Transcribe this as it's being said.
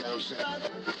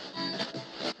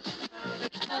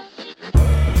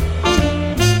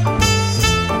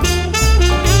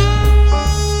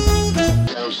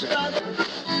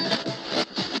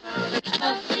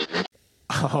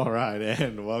All right,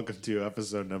 and welcome to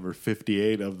episode number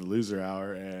 58 of the Loser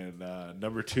Hour, and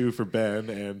number 2 for Ben.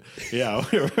 And yeah,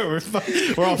 we're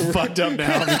all fucked up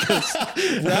now because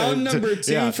round number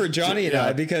 2 for Johnny and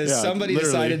I, because somebody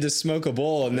literally decided to smoke a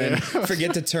bowl and then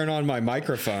forget to turn on my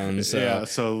microphone. So. Yeah,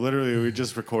 so literally we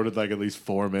just recorded like at least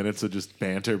 4 minutes of just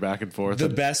banter back and forth. The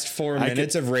best 4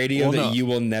 minutes of radio that you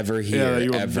will never hear. Yeah,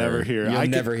 you will ever. never hear. You'll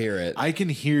never hear it. I can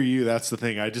hear you. That's the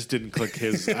thing. I just didn't click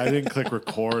his. I didn't click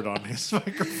record on his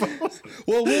microphone.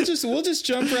 Well, we'll just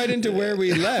jump right into where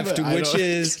we left, which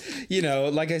is,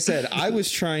 like I said, I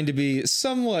was trying to be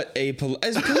somewhat as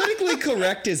politically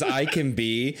correct as I can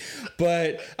be,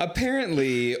 but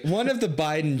apparently one of the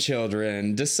Biden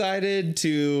children decided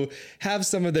to have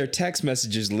some of their text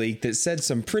messages leaked that said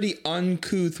some pretty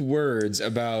uncouth words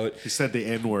about. He said the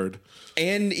N-word.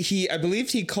 And I believe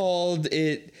he called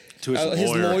it. To his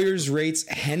lawyer's rates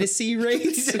Hennessy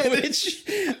rates, which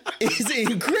is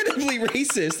incredibly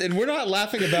racist, and we're not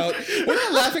laughing about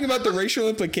the racial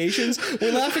implications.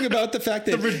 We're laughing about the fact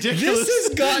that this has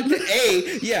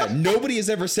gotten nobody has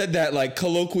ever said that like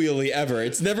colloquially ever.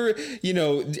 It's never,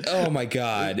 oh my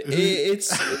God.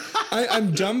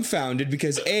 I'm dumbfounded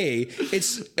because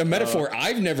it's a metaphor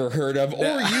I've never heard of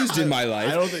or used in my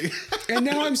life. I don't think. And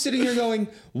now I'm sitting here going,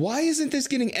 why isn't this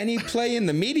getting any play in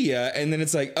the media? And then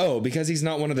it's like, oh, because he's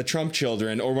not one of the Trump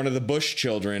children or one of the Bush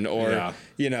children or,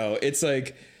 it's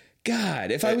like,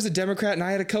 God, if I was a Democrat and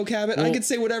I had a coke habit, I could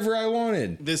say whatever I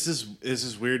wanted. This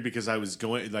is weird because I was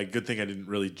going, like, good thing I didn't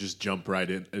really just jump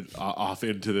right off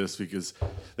into this, because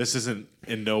this isn't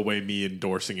in no way me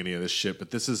endorsing any of this shit,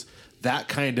 but this is that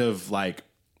kind of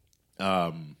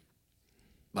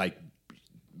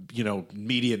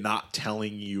media not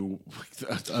telling you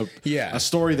a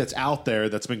story that's out there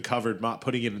that's been covered, not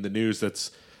putting it in the news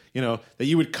that's, that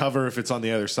you would cover if it's on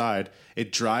the other side.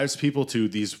 It drives people to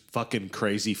these fucking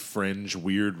crazy, fringe,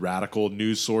 weird, radical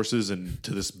news sources and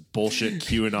to this bullshit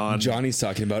QAnon. Johnny's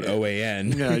talking about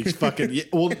OAN. Yeah, he's fucking.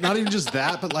 Well, not even just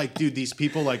that, but like, dude, these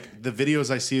people, like the videos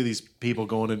I see of these people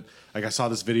going in. Like I saw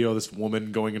this video of this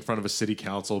woman going in front of a city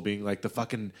council being like, the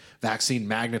fucking vaccine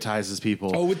magnetizes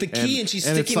people. Oh, with the key, and she's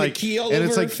sticking the key all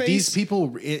over her face. These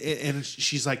people, and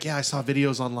she's like, yeah, I saw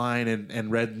videos online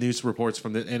and read news reports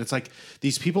from it. And it's like,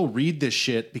 these people read this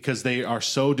shit because they are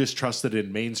so distrusted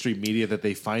in mainstream media that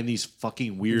they find these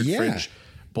fucking weird fringe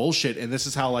bullshit. And this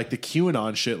is how like the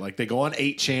QAnon shit, like they go on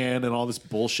 8chan and all this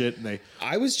bullshit. And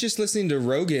I was just listening to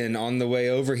Rogan on the way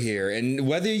over here, and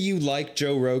whether you like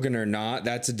Joe Rogan or not,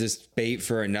 that's a debate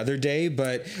for another day.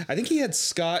 But I think he had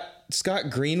Scott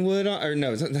Greenwood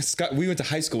we went to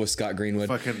high school with Scott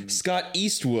Greenwood. Scott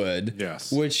Eastwood.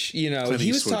 Yes. Which, Clint he was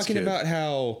Eastwood's talking kid. about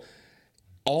how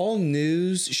all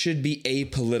news should be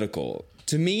apolitical.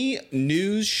 To me,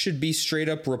 news should be straight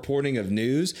up reporting of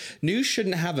news. News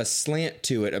shouldn't have a slant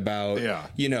to it about,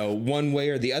 one way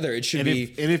or the other. It should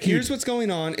here's what's going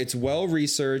on. It's well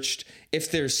researched.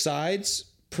 If there's sides,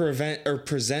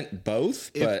 present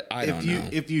both. But I don't know.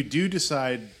 If you do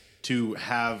decide to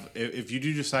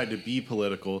be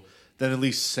political, then at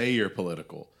least say you're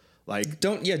political. Like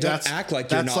don't act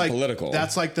like you're not political.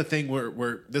 That's like the thing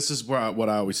where this is what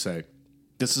I always say.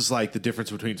 This is like the difference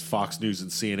between Fox News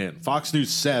and CNN. Fox News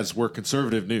says we're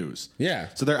conservative news. Yeah.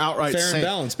 So they're outright fair and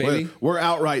balanced, baby. We're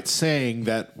outright saying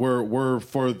that we're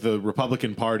for the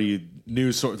Republican Party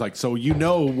news source. Like, so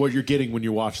what you're getting when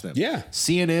you watch them. Yeah.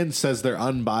 CNN says they're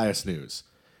unbiased news.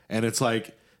 And it's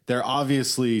like they're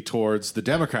obviously towards the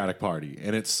Democratic Party.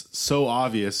 And it's so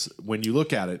obvious when you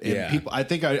look at it. And people, I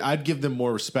think I'd give them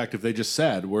more respect if they just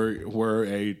said we're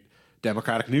a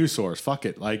Democratic news source. Fuck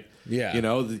it. Like, the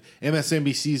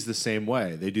MSNBC is the same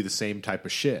way. They do the same type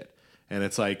of shit. And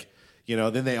it's like,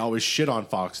 then they always shit on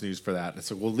Fox News for that. And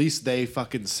it's like, well, at least they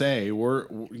fucking say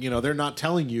they're not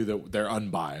telling you that they're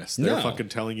unbiased. They're fucking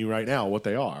telling you right now what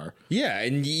they are. Yeah.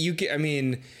 And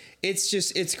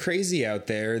it's crazy out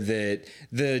there that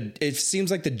it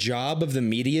seems like the job of the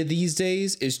media these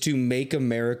days is to make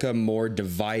America more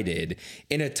divided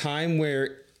in a time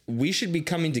where we should be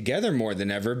coming together more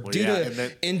than ever due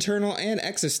to internal and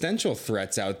existential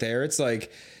threats out there. It's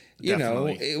like,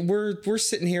 we're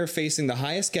sitting here facing the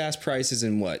highest gas prices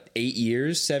in 8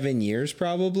 years, 7 years,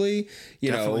 probably.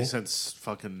 Definitely since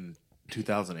fucking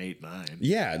 2008-9.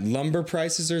 Yeah, lumber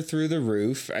prices are through the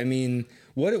roof. I mean,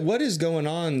 what is going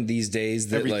on these days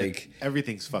that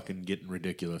everything's fucking getting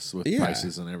ridiculous with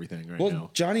prices and everything right now.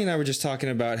 Well, Johnny and I were just talking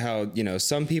about how,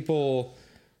 some people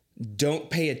don't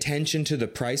pay attention to the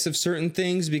price of certain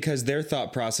things because their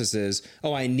thought process is,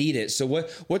 oh, I need it. So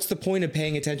what's the point of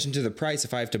paying attention to the price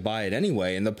if I have to buy it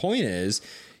anyway? And the point is,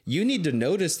 you need to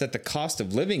notice that the cost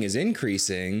of living is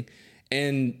increasing,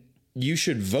 and you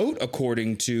should vote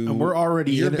according to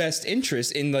your best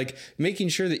interest in like making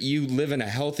sure that you live in a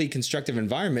healthy, constructive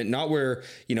environment, not where,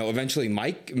 eventually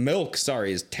milk is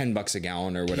 $10 a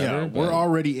gallon or whatever. Yeah, we're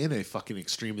already in a fucking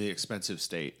extremely expensive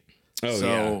state. Oh, so,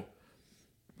 yeah.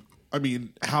 I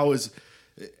mean,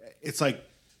 it's like,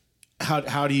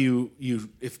 how do you,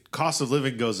 if cost of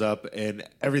living goes up and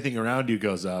everything around you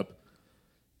goes up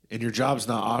and your job's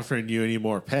not offering you any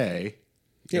more pay.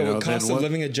 Yeah, cost of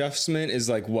living adjustment is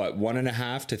like what,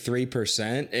 1.5% to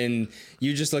 3%, and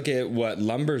you just look at what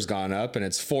lumber's gone up, and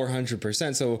it's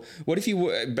 400%. So what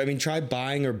if try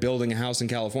buying or building a house in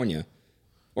California,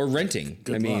 or renting?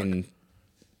 Good luck.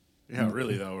 Yeah,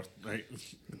 really though, right?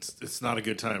 It's not a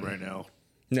good time right now.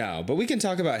 No, but we can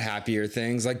talk about happier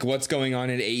things like what's going on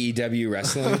in AEW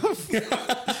wrestling.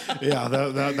 Yeah,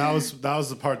 that was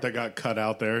the part that got cut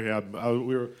out there. Yeah,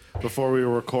 before we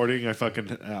were recording, I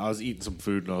was eating some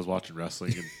food and I was watching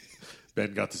wrestling, and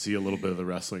Ben got to see a little bit of the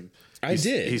wrestling. I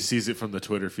did. He sees it from the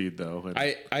Twitter feed though.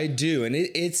 And I do, and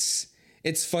it's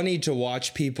funny to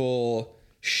watch people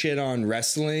shit on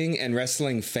wrestling and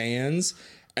wrestling fans,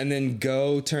 and then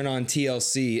go turn on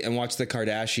TLC and watch the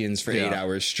Kardashians for 8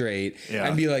 hours straight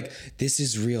and be like, this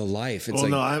is real life. It's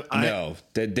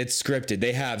that's scripted.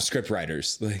 They have script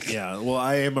writers.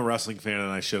 I am a wrestling fan and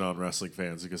I shit on wrestling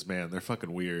fans because, man, they're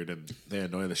fucking weird and they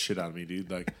annoy the shit out of me, dude.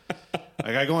 Like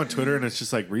I go on Twitter and it's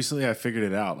just like, recently I figured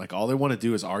it out. Like all they want to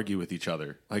do is argue with each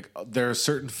other. Like there are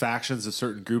certain factions of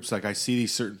certain groups. Like I see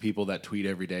these certain people that tweet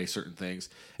every day certain things.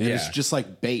 And it's just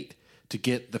like bait to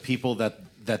get the people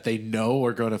that they know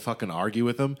are going to fucking argue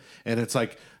with them. And it's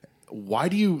like, why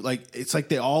do you it's like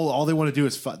they all they want to do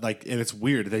is and it's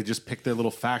weird. They just pick their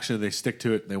little faction and they stick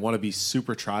to it and they want to be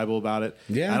super tribal about it.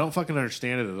 Yeah. I don't fucking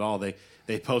understand it at all. They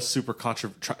post super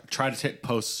try to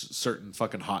post certain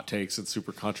fucking hot takes and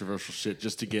super controversial shit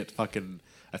just to get fucking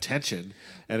attention.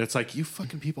 And it's like, you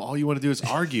fucking people, all you want to do is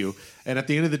argue. And at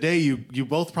the end of the day, you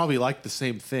both probably like the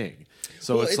same thing.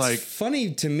 So it's like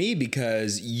funny to me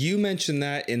because you mentioned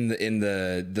that in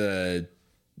the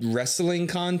wrestling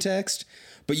context,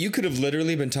 but you could have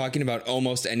literally been talking about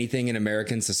almost anything in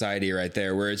American society right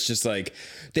there, where it's just like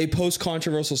they post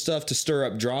controversial stuff to stir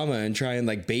up drama and try and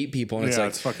like bait people. And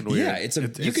it's fucking weird. Yeah,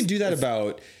 you can do that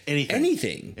about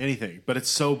anything. But it's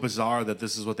so bizarre that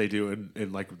this is what they do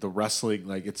in like the wrestling.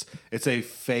 Like it's a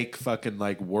fake fucking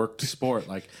like worked sport.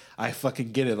 Like I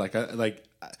fucking get it.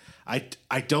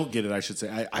 I don't get it, I should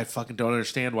say. I fucking don't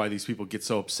understand why these people get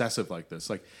so obsessive like this.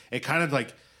 Like it kind of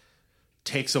like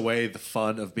takes away the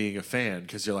fun of being a fan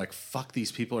because you're like, fuck,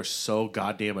 these people are so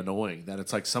goddamn annoying that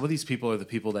it's like some of these people are the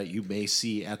people that you may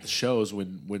see at the shows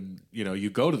when you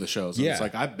go to the shows. And it's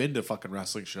like, I've been to fucking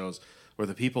wrestling shows where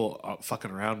the people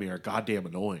fucking around me are goddamn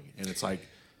annoying. And it's like,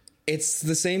 it's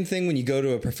the same thing when you go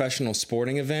to a professional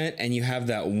sporting event and you have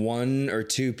that one or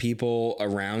two people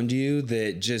around you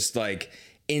that just like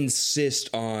insist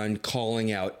on calling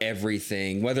out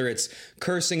everything, whether it's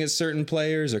cursing at certain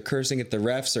players or cursing at the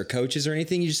refs or coaches or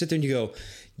anything. You just sit there and you go,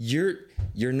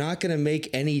 you're not going to make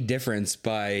any difference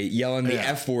by yelling the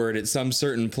F word at some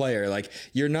certain player. Like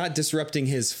you're not disrupting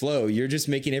his flow. You're just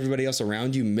making everybody else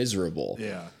around you miserable.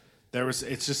 Yeah.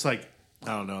 It's just like,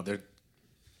 I don't know.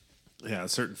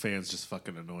 Certain fans just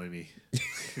fucking annoy me,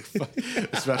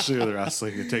 especially with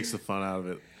wrestling. It takes the fun out of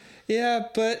it. Yeah,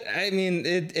 but I mean,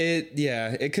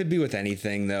 it could be with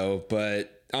anything though.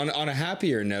 But on a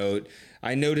happier note,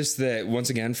 I noticed that once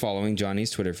again, following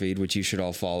Johnny's Twitter feed, which you should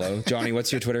all follow. Johnny,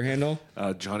 what's your Twitter handle?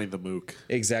 Johnny the Mook.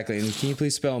 Exactly. And can you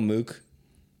please spell Mook?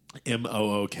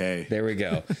 Mook. There we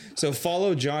go. So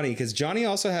follow Johnny because Johnny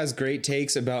also has great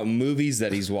takes about movies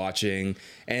that he's watching.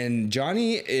 And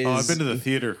Johnny is... I've been to the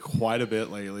theater quite a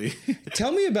bit lately.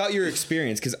 Tell me about your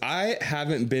experience because I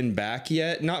haven't been back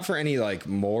yet. Not for any like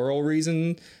moral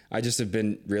reason. I just have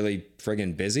been really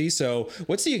friggin' busy. So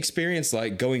what's the experience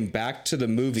like going back to the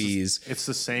movies? It's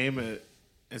the same...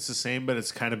 It's the same, but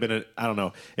it's kind of been I don't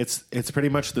know. It's pretty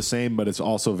much the same, but it's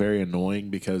also very annoying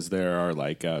because there are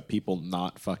like people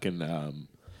not fucking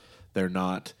they're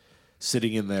not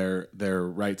sitting in their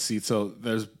right seat. So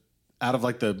there's out of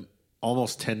like the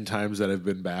almost 10 times that I've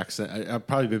been back, I've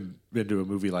probably been to a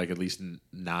movie like at least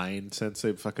 9 since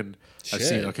they've fucking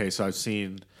I've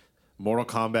seen Mortal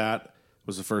Kombat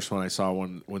was the first one I saw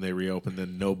when they reopened,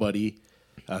 then Nobody,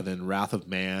 then Wrath of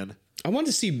Man. I wanted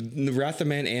to see Wrath of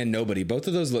Man and Nobody. Both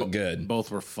of those look good. Both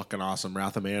were fucking awesome.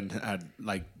 Wrath of Man had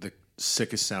like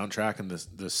sickest soundtrack, and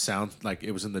the sound, like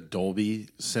it was in the Dolby,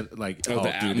 like the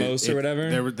Atmos or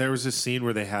whatever. There was this scene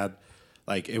where they had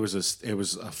like it was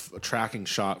a tracking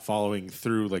shot following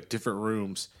through like different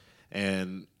rooms,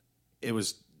 and it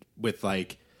was with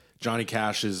like Johnny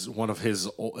Cash's one of his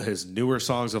newer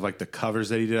songs of like the covers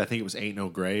that he did. I think it was "Ain't No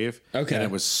Grave." Okay, and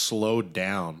it was slowed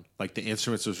down. Like the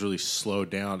instruments was really slowed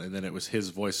down, and then it was his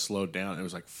voice slowed down. It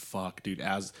was like, fuck, dude.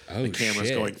 As the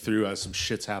camera's going through, as some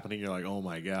shit's happening, you're like, oh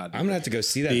my god. Dude. I'm gonna have to go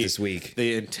see that this week.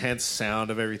 The intense sound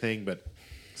of everything, but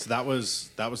so that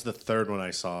was the third one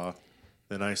I saw.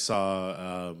 Then I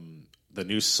saw the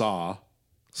new Saw.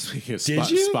 Speaking of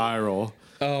Spiral.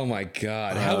 Oh my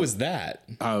god! How was that?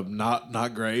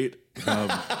 Not great.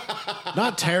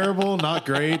 Not terrible, not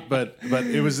great, but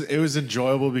it was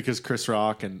enjoyable because Chris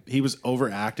Rock, and he was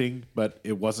overacting, but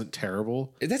it wasn't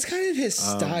terrible. That's kind of his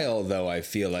style, though. I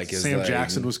feel like Sam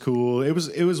Jackson was cool. It was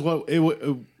what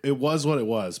it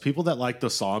was. People that like the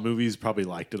Saw movies probably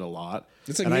liked it a lot.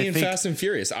 It's like me and Fast and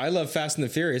Furious. I love Fast and the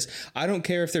Furious. I don't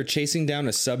care if they're chasing down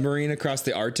a submarine across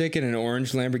the Arctic in an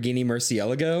orange Lamborghini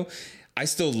Murcielago. I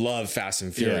still love Fast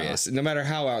and Furious, no matter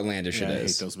how outlandish it is. I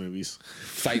hate those movies.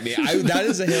 Fight me. That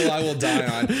is a hill I will die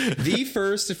on. The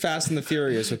first Fast and the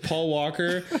Furious with Paul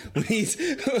Walker. When he's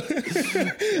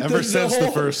Ever since the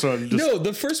first one. No,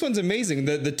 the first one's amazing.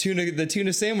 The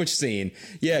tuna sandwich scene.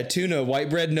 Yeah, tuna, white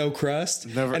bread, no crust.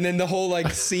 And then the whole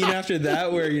like scene after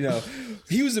that where, you know,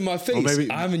 he was in my face. Well,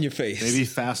 I'm in your face. Maybe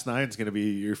Fast 9 is going to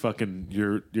be your fucking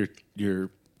your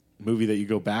movie that you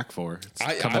go back for.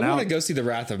 I want to go see The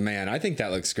Wrath of Man. I think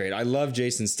that looks great. I love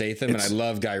Jason Statham and I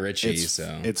love Guy Ritchie.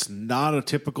 It's not a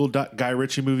typical Guy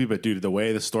Ritchie movie, but dude, the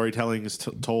way the storytelling is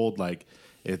told, like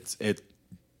it's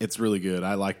really good.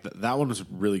 I like that one was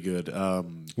really good.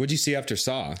 What'd you see after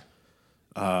Saw?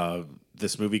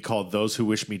 This movie called Those Who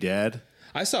Wish Me Dead.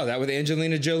 I saw that with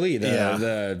Angelina Jolie,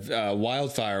 the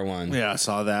wildfire one. Yeah, I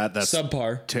saw that. That's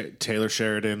subpar. Taylor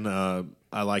Sheridan.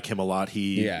 I like him a lot.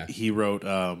 He wrote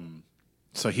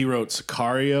he wrote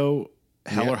Sicario,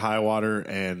 Hell or High Water,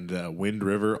 and Wind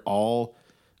River, all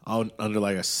under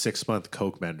like a 6-month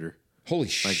coke bender. Holy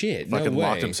shit! Fucking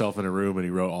locked himself in a room and he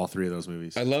wrote all 3 of those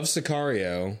movies. I love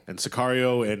Sicario. And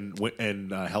Sicario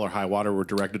and Hell or High Water were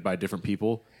directed by different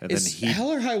people. And is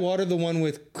Hell or High Water the one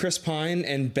with Chris Pine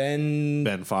and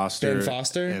Ben Foster?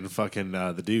 And fucking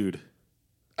the dude.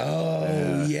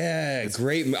 Oh yeah,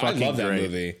 great! I love that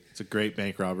movie. It's a great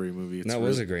bank robbery movie. That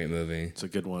was a great movie. It's a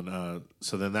good one.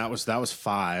 So then that was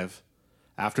 5.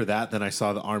 After that, then I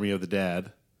saw the Army of the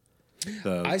Dead.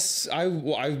 I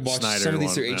watched Snyder some of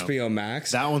these through HBO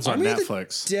Max. That one's on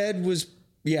Netflix. Dead was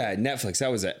Netflix. That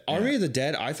was it. Army of the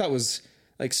Dead I thought was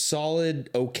like solid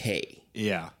okay.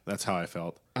 Yeah, that's how I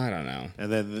felt. I don't know.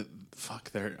 And then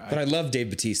but I love Dave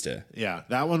Bautista. Yeah,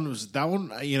 that one.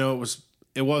 You know,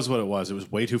 it was what it was. It was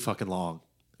way too fucking long.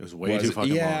 It was way too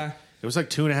fucking long. It was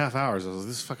like 2.5 hours. I was like,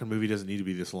 this fucking movie doesn't need to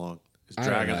be this long. It's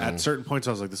dragging. At certain points,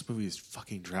 I was like, this movie is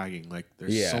fucking dragging. Like,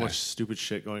 there's so much stupid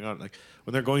shit going on. Like,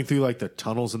 when they're going through like the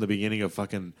tunnels in the beginning of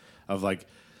like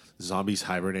zombies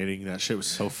hibernating, that shit was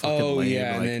so fucking lame. Oh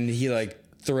yeah, and then he like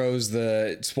throws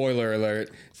the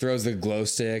glow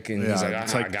stick and he's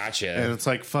like, I gotcha. And it's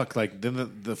like, fuck, like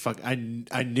then the fuck, I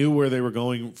knew where they were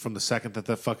going from the second that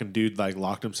the fucking dude like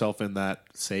locked himself in that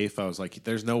safe. I was like,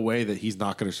 there's no way that he's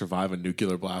not going to survive a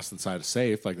nuclear blast inside a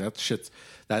safe. Like that shit's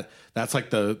that's like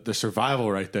the survival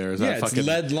right there. Is that it's fucking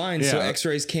lead line, so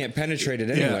X-rays can't penetrate it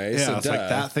anyway. Yeah, so it's like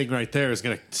that thing right there is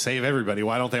going to save everybody.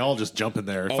 Why don't they all just jump in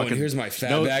there? Oh, and here's my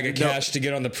fat bag of cash to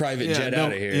get on the private jet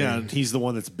out of here. Yeah, and he's the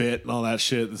one that's bit and all that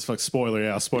shit. It's like spoiler.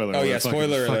 Yeah, spoiler. Oh yeah,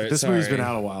 spoiler alert. This movie's been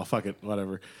out a while. Fuck it,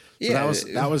 whatever. So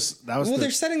that was. Well,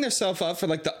 they're setting themselves up for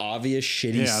like the obvious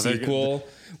shitty sequel.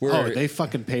 They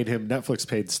fucking paid him. Netflix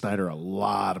paid Snyder a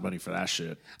lot of money for that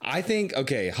shit. I think.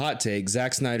 Okay, hot take.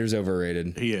 Zack Snyder's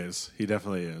overrated. He is. He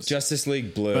definitely is. Justice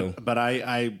League Blue. But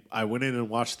I went in and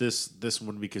watched this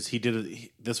one because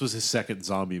this was his second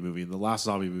zombie movie, and the last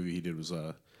zombie movie he did was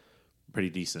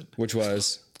pretty decent. Which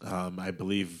was I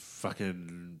believe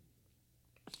fucking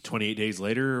 28 Days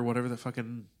Later or whatever the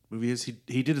fucking movie is.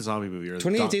 He did a zombie movie. Or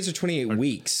 28 Days or 28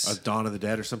 Weeks. Dawn of the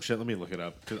Dead or some shit. Let me look it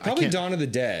up. Probably Dawn of the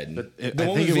Dead. The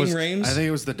one with Ving Rhames? I think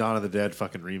it was the Dawn of the Dead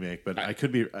fucking remake, but I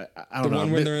could be... I don't know. The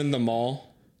one where they're in the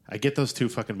mall? I get those two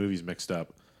fucking movies mixed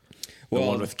up. The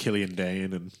one with Killian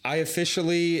Dane and... I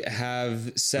officially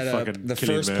have set up the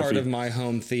first part of my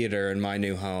home theater in my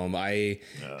new home. I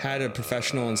had a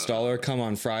professional installer come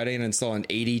on Friday and install an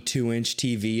 82-inch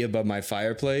TV above my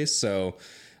fireplace, so...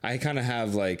 I kind of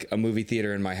have like a movie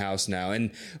theater in my house now,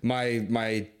 and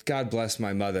my God bless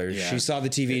my mother. Yeah. She saw the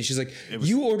TV and she's like,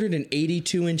 "You ordered an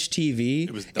 82-inch TV."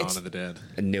 It was Dawn of the Dead.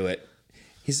 I knew it.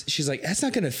 She's like, that's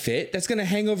not going to fit. That's going to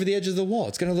hang over the edge of the wall.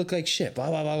 It's going to look like shit, blah,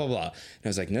 blah, blah, blah, blah. And I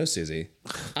was like, no, Susie,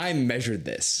 I measured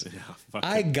this.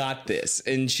 I got this.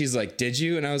 And she's like, did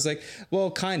you? And I was like, well,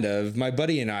 kind of. My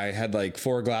buddy and I had like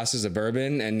 4 glasses of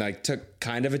bourbon and like took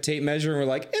kind of a tape measure and we're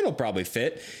like, it'll probably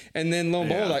fit. And then lo and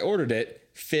behold, I ordered it.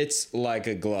 Fits like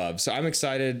a glove. So I'm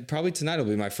excited. Probably tonight will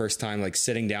be my first time like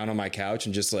sitting down on my couch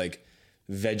and just like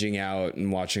vegging out and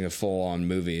watching a full-on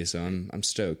movie, so I'm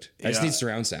stoked. I just need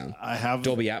surround sound. I have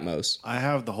Dolby Atmos. I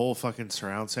have the whole fucking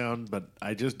surround sound, but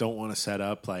I just don't want to set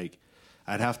up like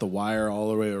I'd have to wire all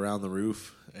the way around the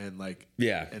roof and like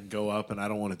and go up, and I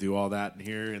don't want to do all that in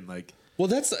here and like. Well,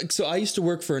 that's so. I used to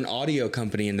work for an audio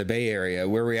company in the Bay Area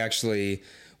where we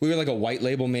were like a white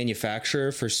label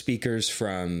manufacturer for speakers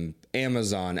from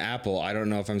Amazon, Apple. I don't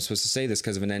know if I'm supposed to say this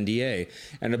because of an NDA,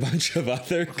 and a bunch of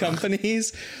other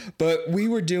companies. But we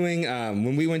were doing,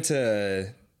 when we went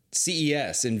to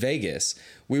CES in Vegas,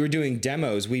 we were doing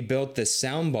demos. We built this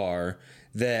sound bar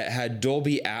that had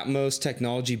Dolby Atmos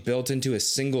technology built into a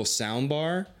single sound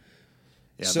bar.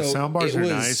 Yeah, so the sound bars are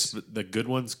nice, but the good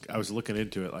ones, I was looking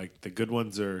into it, like the good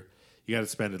ones are, you got to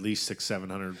spend at least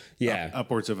 $600-700,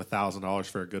 upwards of $1,000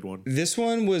 for a good one. This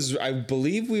one was, I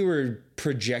believe we were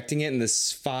projecting it in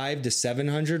this $500 to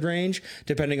 $700 range,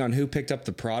 depending on who picked up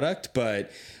the product.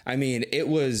 But I mean, it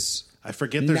was, I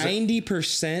forget,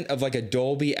 90% of like a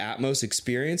Dolby Atmos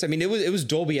experience. I mean, it was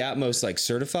Dolby Atmos like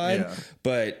certified,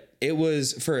 but it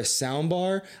was for a sound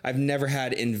bar. I've never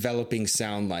had enveloping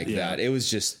sound like that. It was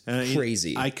just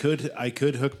crazy. I could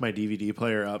hook my DVD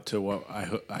player up to what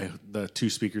the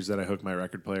 2 speakers that I hook my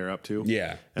record player up to.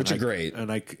 Yeah, which are great.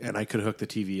 And I could hook the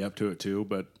TV up to it too,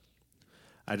 but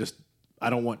I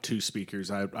don't want 2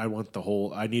 speakers. I want the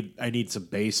whole. I need some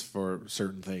bass for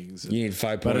certain things. You need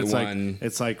 5.1.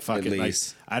 It's like fucking. Like,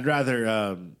 I'd rather.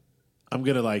 I'm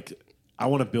gonna like. I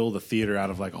want to build a theater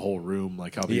out of like a whole room,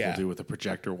 like how people do with a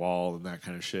projector wall and that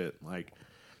kind of shit. Like,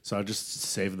 so I just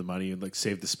save the money and like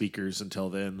save the speakers until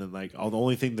then. And like, the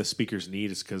only thing the speakers need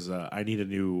is because I need a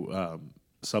new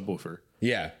subwoofer.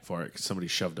 Yeah, for it. 'Cause somebody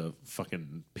shoved a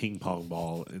fucking ping pong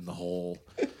ball in the hole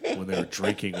when they were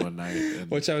drinking one night.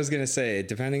 And which I was gonna say,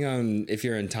 depending on if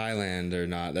you're in Thailand or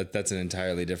not, that's an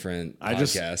entirely different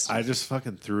podcast. I just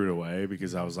fucking threw it away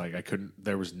because I was like, I couldn't.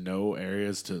 There was no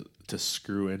areas to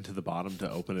screw into the bottom to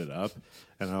open it up,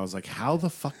 and I was like, how the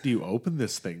fuck do you open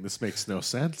this thing? This makes no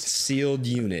sense. Sealed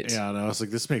unit. Yeah, and I was like,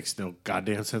 this makes no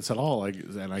goddamn sense at all. Like,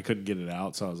 and I couldn't get it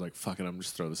out, so I was like, fuck it, I'm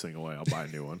just throw this thing away. I'll buy a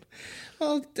new one.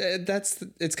 Well,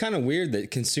 it's kind of weird that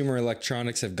consumer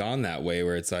electronics have gone that way,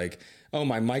 where it's like, oh,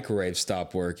 my microwave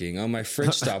stopped working. Oh, my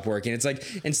fridge stopped working. It's like,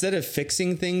 instead of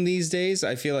fixing things these days,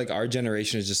 I feel like our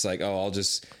generation is just like, oh, I'll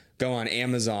just go on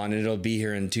Amazon and it'll be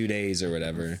here in 2 days or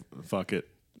whatever. Fuck it.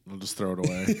 I'll just throw it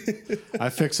away. I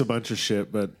fix a bunch of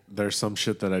shit, but there's some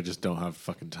shit that I just don't have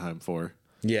fucking time for.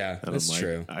 Yeah, and that's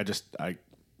true. I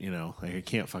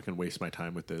can't fucking waste my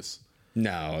time with this.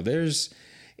 No, I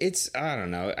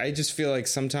don't know. I just feel like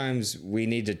sometimes we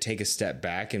need to take a step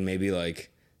back and maybe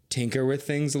like tinker with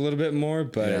things a little bit more.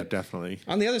 But yeah, definitely.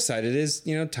 On the other side, it is,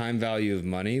 time value of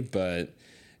money. But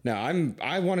no,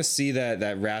 I want to see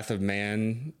that Wrath of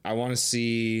Man. I want to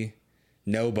see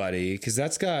Nobody, because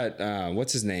that's got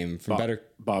what's his name from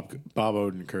Bob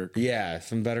Odenkirk. Yeah,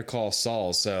 from Better Call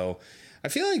Saul. So I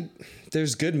feel like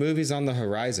there's good movies on the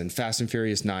horizon. Fast and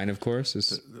Furious 9, of course,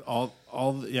 is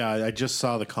I just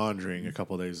saw The Conjuring a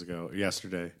couple days ago.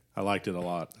 Yesterday, I liked it a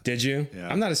lot. Did you? Yeah.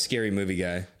 I'm not a scary movie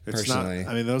guy personally.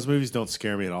 I mean, those movies don't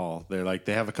scare me at all. They're like,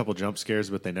 they have a couple jump scares,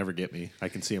 but they never get me. I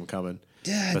can see them coming.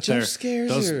 Yeah, but jump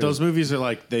scares. Those movies are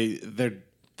like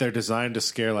they're designed to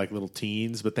scare like little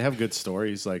teens, but they have good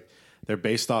stories. Like, they're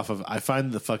based off of. I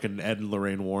find the fucking Ed and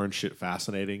Lorraine Warren shit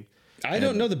fascinating. I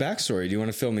don't know the backstory. Do you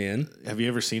want to fill me in? Have you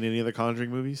ever seen any of the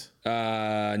Conjuring movies?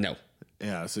 No.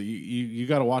 Yeah, so you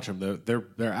got to watch them.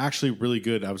 They're actually really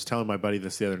good. I was telling my buddy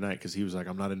this the other night because he was like,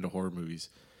 "I'm not into horror movies,"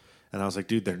 and I was like,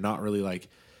 "Dude, they're not really like.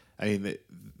 I mean,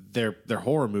 they're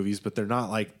horror movies, but they're not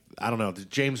like, I don't know,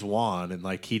 James Wan, and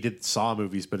like he did Saw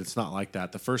movies, but it's not like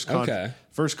that. The first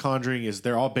Conjuring is,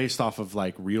 they're all based off of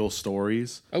like real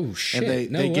stories. Oh shit!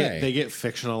 And they get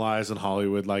fictionalized in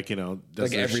Hollywood, like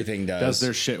like everything does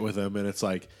their shit with them, and it's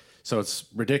like, so it's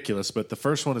ridiculous. But the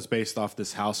first one is based off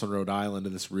this house in Rhode Island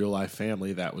and this real life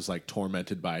family that was like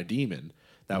tormented by a demon.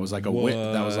 That was like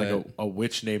a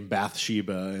witch named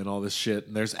Bathsheba and all this shit.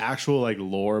 And there's actual like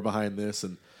lore behind this,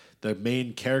 and the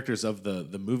main characters of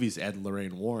the movies, Ed and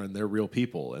Lorraine Warren, they're real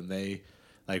people, and they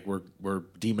like were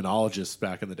demonologists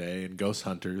back in the day and ghost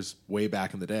hunters way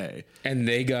back in the day. And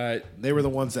they were the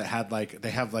ones that had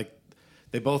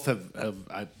they both have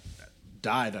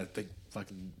died, I think,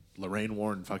 fucking Lorraine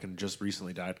Warren fucking just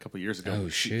recently died a couple years ago. Oh,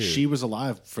 shit. She was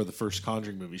alive for the first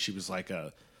Conjuring movie. She was like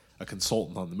a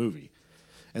consultant on the movie.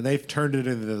 And they've turned it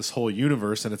into this whole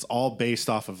universe, and it's all based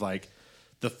off of like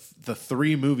the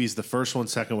three movies, the first one,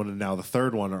 second one, and now the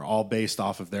third one are all based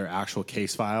off of their actual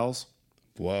case files.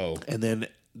 Whoa. And then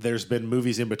there's been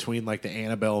movies in between, like the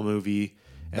Annabelle movie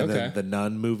and then the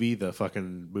Nun movie, the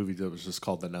fucking movie that was just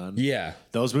called The Nun. Yeah.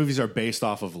 Those movies are based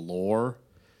off of lore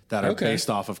that are based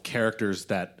off of characters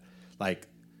that like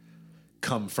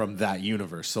come from that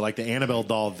universe. So like the Annabelle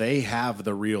doll, they have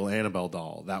the real Annabelle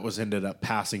doll that was ended up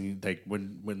passing, like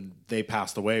when they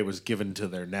passed away, was given to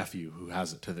their nephew who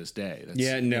has it to this day. That's,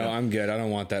 I'm good. I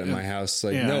don't want that in my house.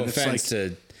 Like, no offense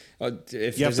to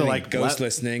if you have there's to any like ghost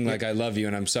listening, like I love you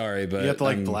and I'm sorry, but you have to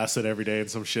like bless it every day and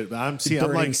some shit. But I'm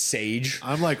like sage.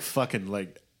 I'm like fucking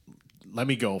like, let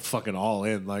me go fucking all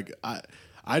in. Like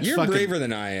You're fucking, braver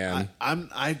than I am.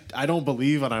 I don't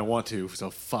believe and I want to. So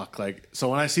fuck. Like, so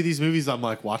when I see these movies, I'm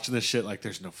like watching this shit. Like,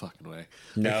 there's no fucking way.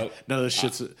 No, like, none of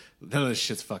this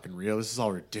shit's fucking real. This is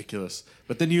all ridiculous.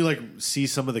 But then you like see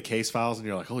some of the case files and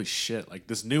you're like, holy shit! Like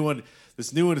this new one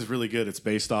is really good. It's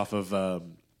based off of a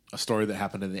story that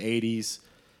happened in the 80s,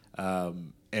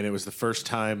 and it was the first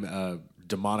time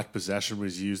demonic possession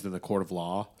was used in the court of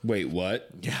law. Wait, what?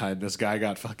 Yeah, and this guy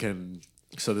got fucking.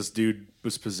 So this dude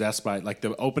was possessed by, like,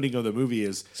 the opening of the movie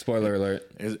is spoiler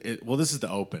alert. Well, this is the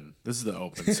open.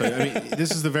 So I mean,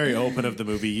 this is the very open of the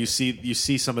movie. You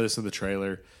see some of this in the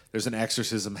trailer. There's an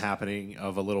exorcism happening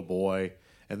of a little boy,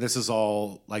 and this is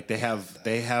all like they have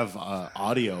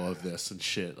audio of this and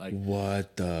shit. Like,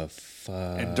 what the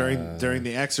fuck? And during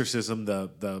the exorcism,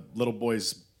 the little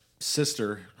boy's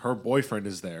sister, her boyfriend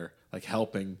is there, like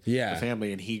helping the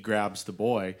family, and he grabs the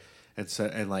boy.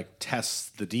 And like tests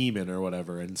the demon or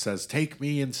whatever and says, take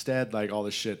me instead, like all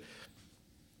this shit.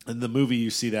 In the movie,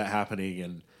 you see that happening.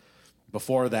 And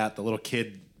before that, the little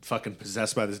kid fucking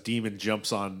possessed by this demon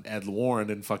jumps on Ed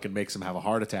Warren and fucking makes him have a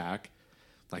heart attack.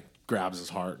 Like grabs his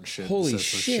heart and shit. Holy and says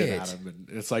some shit. at him. And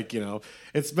it's like,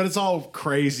 it's all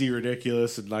crazy,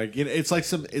 ridiculous. And like, it's like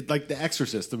like The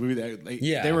Exorcist, the movie that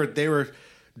they were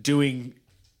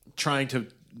trying to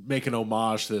make an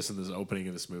homage to this in this opening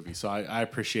of this movie. So I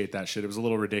appreciate that shit. It was a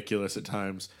little ridiculous at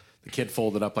times. The kid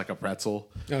folded up like a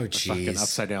pretzel. Oh, jeez. Fucking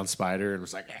upside down spider and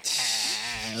was like,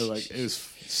 like it was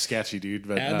sketchy, dude.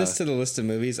 But add this to the list of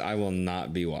movies I will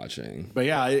not be watching. But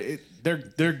yeah,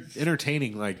 they're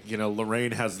entertaining. Like,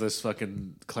 Lorraine has this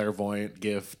fucking clairvoyant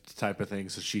gift type of thing,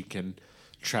 so she can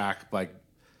track like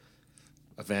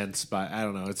events. But I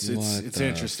don't know. It's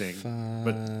interesting.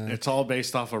 But it's all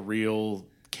based off a real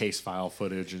case file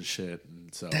footage and shit,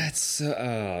 and so that's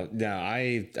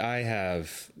I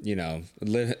have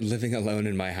living alone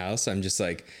in my house. I'm just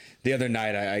like, the other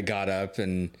night I got up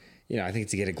and I think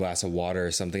to get a glass of water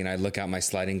or something, and I look out my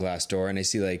sliding glass door and I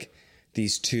see like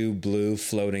these two blue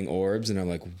floating orbs, and I'm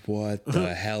like, what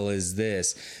the hell is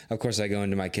this? Of course, I go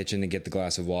into my kitchen to get the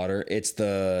glass of water. It's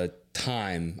the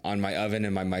time on my oven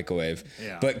and my microwave.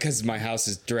 Yeah. But because my house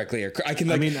is directly, I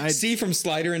can see from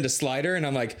slider into slider, and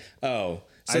I'm like, oh.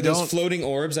 So those floating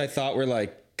orbs I thought were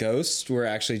like ghosts were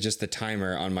actually just the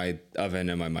timer on my oven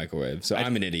and my microwave. So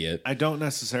I'm an idiot. I don't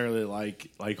necessarily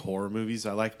like horror movies.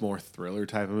 I like more thriller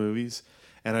type of movies.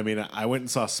 And I mean, I went and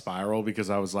saw Spiral because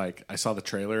I was like, I saw the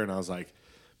trailer and I was like,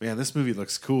 man, this movie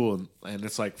looks cool. And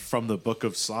it's like from the book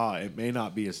of Saw. It may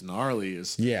not be as gnarly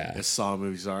as Saw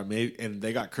movies are. And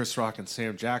they got Chris Rock and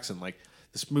Sam Jackson. Like,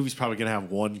 this movie's probably going to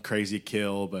have one crazy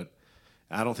kill, but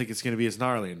I don't think it's going to be as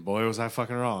gnarly. And boy, was I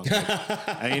fucking wrong. Like,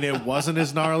 I mean, it wasn't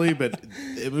as gnarly, but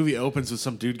the movie opens with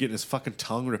some dude getting his fucking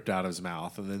tongue ripped out of his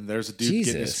mouth. And then there's a dude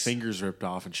getting his fingers ripped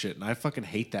off and shit. And I fucking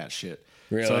hate that shit.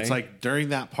 Really? So it's like during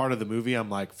that part of the movie, I'm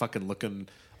like fucking looking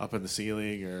up in the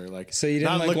ceiling or like. So you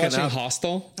didn't like watching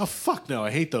Hostel? Oh, fuck no.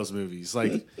 I hate those movies.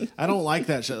 Like, I don't like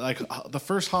that shit. Like, the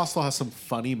first Hostel has some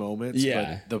funny moments.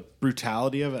 Yeah. But the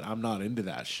brutality of it, I'm not into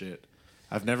that shit.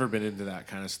 I've never been into that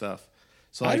kind of stuff.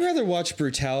 So I'd rather watch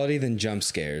brutality than jump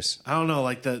scares. I don't know,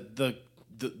 like the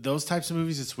those types of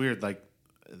movies. It's weird, like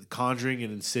Conjuring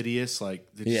and Insidious.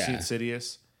 Like, did you see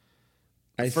Insidious?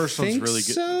 The first one's really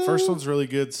good. So? First one's really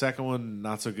good. Second one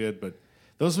not so good. But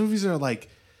those movies are like,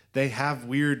 they have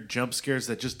weird jump scares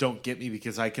that just don't get me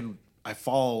because I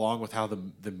follow along with how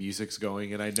the music's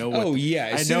going and I know.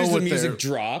 As soon as the music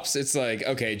drops, it's like,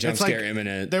 okay, jump scare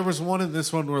imminent. There was one in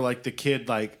this one where like the kid,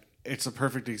 like, it's a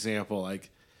perfect example, like.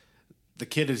 The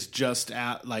kid is just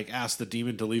asked the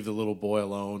demon to leave the little boy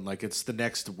alone. Like, it's the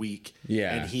next week.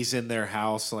 Yeah. And he's in their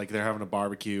house. Like, they're having a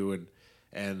barbecue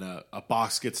and a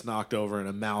box gets knocked over and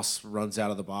a mouse runs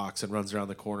out of the box and runs around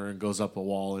the corner and goes up a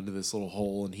wall into this little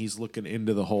hole, and he's looking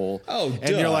into the hole. Oh,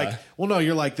 and you're like, well, no,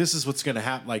 you're like, this is what's going to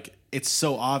happen. Like, it's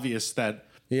so obvious that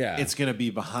it's going to be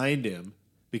behind him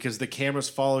because the camera's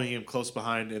following him close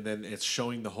behind, and then it's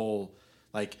showing the hole.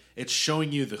 Like, it's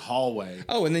showing you the hallway.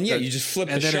 Oh, and then you just flip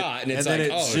the shot, and it's like,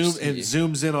 it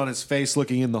zooms in on his face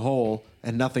looking in the hole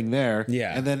and nothing there.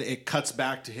 Yeah. And then it cuts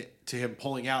back to him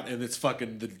pulling out, and it's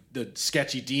fucking the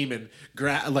sketchy demon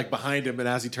like behind him, and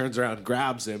as he turns around,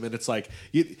 grabs him, and it's like,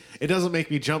 it doesn't make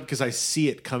me jump because I see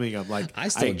it coming. I'm like, I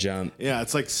still jump. Yeah,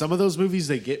 it's like some of those movies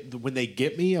when they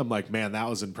get me, I'm like, man, that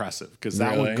was impressive because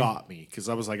that one got me because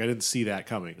I was like, I didn't see that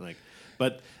coming. Like,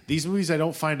 but these movies, I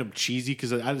don't find them cheesy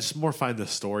because I just more find the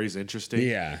stories interesting.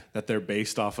 Yeah, that they're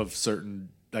based off of certain.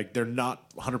 Like, they're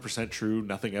not 100% true.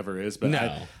 Nothing ever is. But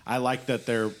no. I like that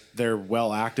they're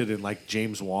well acted. And like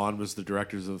James Wan was the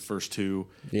directors of the first two.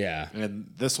 Yeah.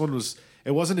 And this one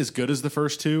wasn't as good as the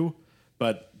first two.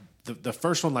 But the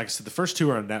first one, like I said, the first two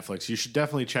are on Netflix. You should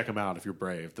definitely check them out if you're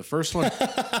brave. The first one,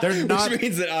 they're not. Which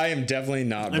means that I am definitely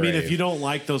not brave. I mean, if you don't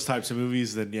like those types of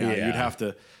movies, then you'd have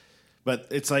to. But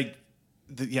it's like.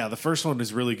 The first one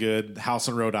is really good. House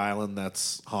in Rhode Island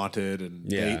that's haunted,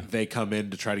 and they come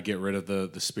in to try to get rid of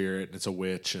the spirit, and it's a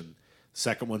witch. And the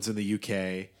second one's in the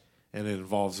UK, and it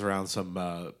involves around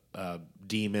some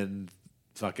demon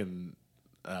fucking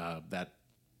that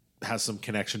has some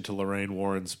connection to Lorraine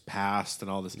Warren's past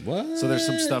and all this. What? So there's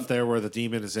some stuff there where the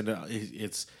demon is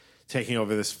it's taking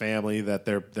over this family that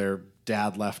their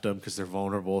dad left them because they're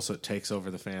vulnerable, so it takes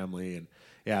over the family. And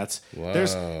yeah, it's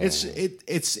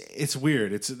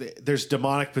weird. There's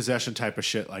demonic possession type of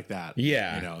shit like that.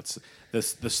 Yeah, you know, it's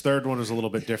this third one was a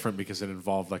little bit different because it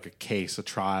involved like a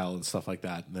trial and stuff like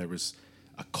that. And there was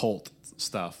occult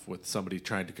stuff with somebody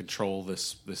trying to control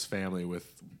this family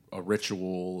with a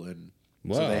ritual, and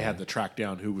so they had to track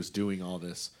down who was doing all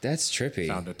this. That's trippy.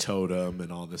 Found a totem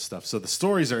and all this stuff. So the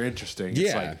stories are interesting.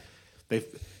 Yeah, it's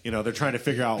like they're trying to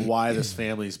figure out why this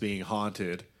family is being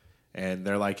haunted. And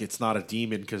they're like, it's not a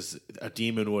demon because a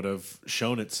demon would have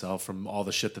shown itself from all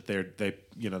the shit that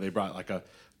they brought like a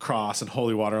cross and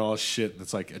holy water and all this shit. And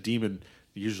it's like a demon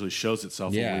usually shows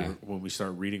itself when we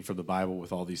start reading from the Bible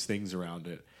with all these things around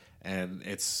it. And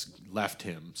it's left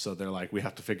him. So they're like, we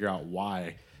have to figure out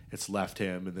why it's left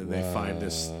him. And then they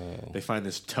find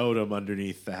this totem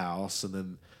underneath the house. And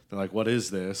then they're like, what is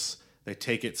this? They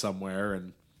take it somewhere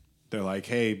and they're like,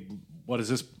 hey, what is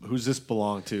this? Who's this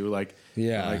belong to? Like,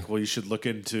 well, you should look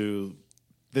into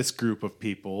this group of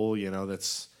people,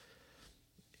 that's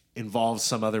involves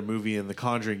some other movie in the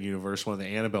Conjuring universe, one of the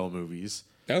Annabelle movies.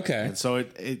 Okay. And so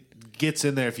it gets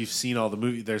in there. If you've seen all the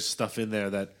movie, there's stuff in there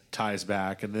that ties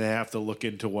back, and they have to look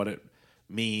into what it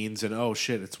means. And oh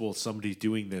shit, somebody's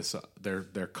doing this.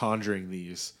 They're conjuring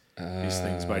these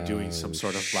things by doing some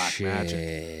sort of black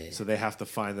magic. So they have to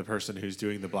find the person who's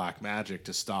doing the black magic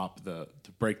to stop to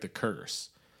break the curse.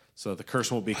 So the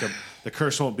curse won't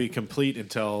be complete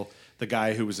until the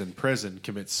guy who was in prison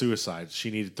commits suicide.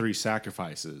 She needed 3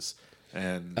 sacrifices,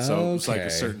 and so it's like a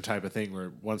certain type of thing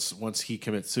where once he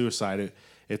commits suicide,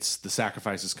 it's the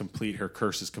sacrifice is complete, her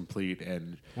curse is complete,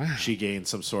 and she gains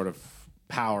some sort of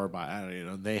power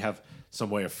by they have some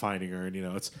way of finding her, and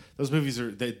it's those movies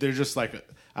they're just like,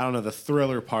 I don't know, the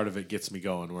thriller part of it gets me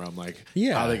going where I'm like,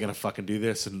 how are they gonna fucking do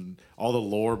this, and all the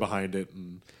lore behind it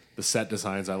and the set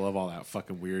designs. I love all that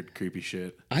fucking weird creepy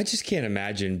shit. I just can't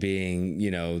imagine being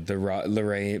the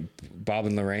Lorraine, Bob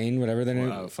and Lorraine, whatever their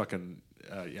name.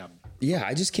 Yeah,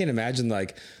 I just can't imagine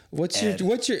like what's your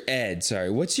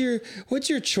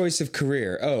choice of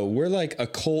career? Oh, we're like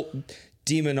occult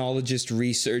demonologist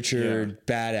researcher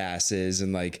badasses,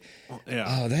 and like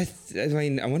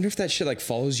I wonder if that shit like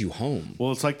follows you home.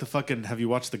 Well, it's like the fucking, have you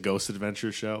watched the Ghost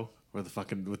Adventure show or the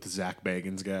fucking with the Zach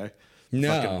Bagans guy?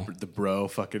 No, the bro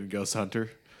fucking ghost hunter.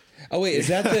 Oh wait, is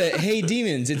that the Hey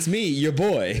Demons, it's me, your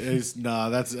boy? That's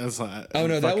not. Oh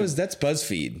no, that's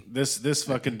BuzzFeed. This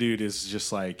fucking dude is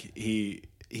just like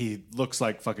he looks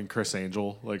like fucking Chris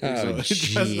Angel. Like,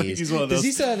 he's one of those. Does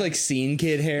he still have like scene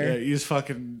kid hair? Yeah,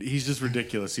 he's just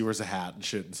ridiculous. He wears a hat and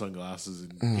shit and sunglasses,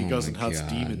 and he goes and hunts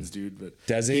demons, dude. But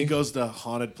does he? He goes to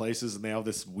haunted places, and they have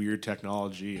this weird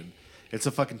technology, and it's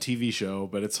a fucking TV show,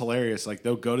 but it's hilarious. Like,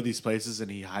 they'll go to these places,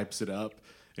 and he hypes it up.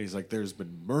 And he's like, there's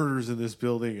been murders in this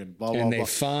building and blah, blah, blah. And they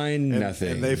find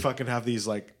nothing. And they fucking have these,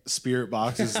 like, spirit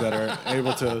boxes that are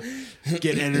able to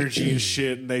get energy and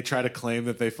shit. And they try to claim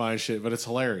that they find shit. But it's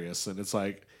hilarious. And it's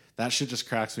like, that shit just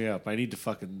cracks me up. I need to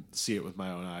fucking see it with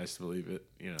my own eyes to believe it,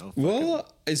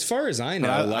 Well, as far as I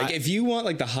know, if you want,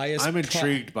 like, the highest... I'm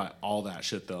intrigued by all that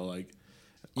shit, though. Like,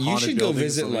 you should go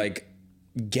visit, like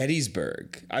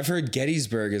Gettysburg. I've heard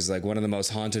Gettysburg is like one of the most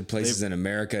haunted places in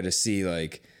America to see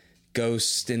like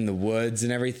ghosts in the woods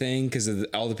and everything because of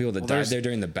all the people that died there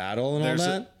during the battle and all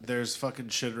that. There's fucking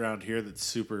shit around here that's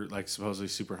super, like, supposedly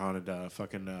super haunted.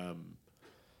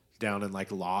 Down in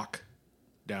like Locke,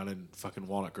 down in fucking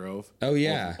Walnut Grove. Oh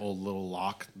yeah, old little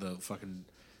Locke, the fucking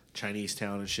Chinese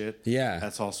town and shit. Yeah,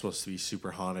 that's all supposed to be super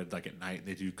haunted. Like at night,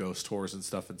 they do ghost tours and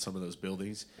stuff in some of those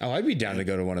buildings. Oh, I'd be down to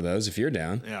go to one of those if you're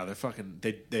down. Yeah, they're fucking.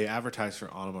 They advertise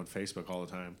on them on Facebook all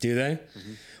the time. Do they?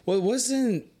 Mm-hmm. Well,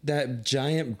 wasn't that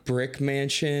giant brick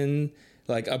mansion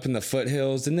like up in the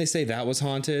foothills? Didn't they say that was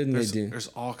haunted? And there's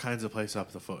all kinds of places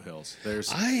up the foothills.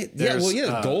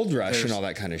 Gold Rush and all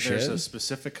that kind of shit. There's a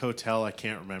specific hotel I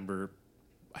can't remember.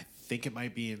 I think it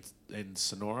might be in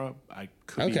Sonora. I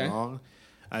could be wrong.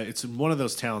 It's in one of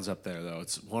those towns up there, though.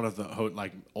 It's one of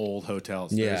the old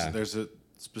hotels. Yeah. There's a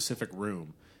specific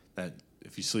room that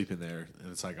if you sleep in there,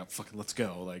 and it's like, oh, fucking, let's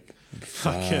go. Like,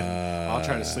 fucking, I'll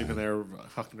try to sleep in there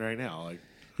fucking right now. Like,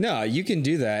 no, you can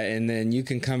do that, and then you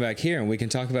can come back here and we can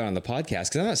talk about it on the podcast.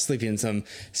 Because I'm not sleeping in some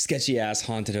sketchy ass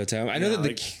haunted hotel. I know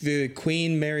that the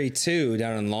Queen Mary 2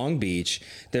 down in Long Beach,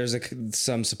 there's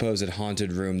some supposed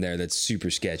haunted room there that's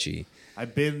super sketchy.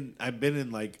 I've been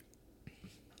in like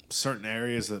certain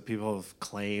areas that people have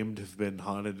claimed have been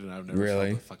haunted, and I've never felt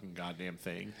a fucking goddamn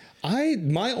thing.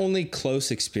 My only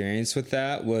close experience with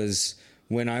that was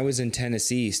when I was in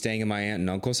Tennessee staying in my aunt and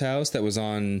uncle's house that was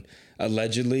on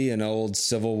allegedly an old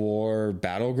Civil War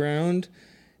battleground.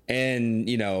 And,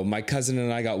 you know, my cousin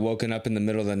and I got woken up in the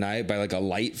middle of the night by like a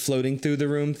light floating through the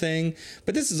room thing.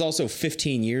 But this is also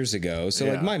 15 years ago. So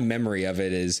like my memory of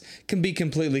it can be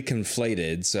completely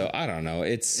conflated. So I don't know.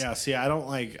 See, I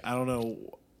don't know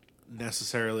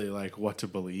necessarily like what to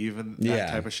believe in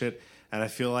that type of shit. And I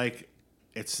feel like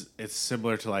it's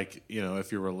similar to like, you know,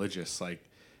 if you're religious, like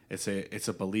it's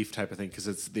a belief type of thing.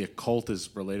 Cause the occult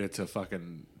is related to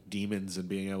fucking demons and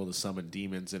being able to summon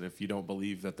demons, and if you don't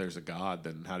believe that there's a god,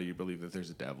 then how do you believe that there's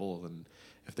a devil? And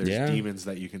if there's demons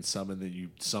that you can summon, then you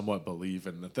somewhat believe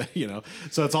in that, you know.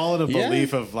 So it's all in a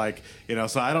belief of like, you know.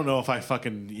 So I don't know if I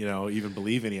fucking, you know, even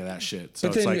believe any of that shit. So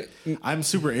it's like I'm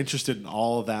super interested in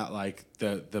all of that, like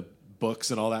the books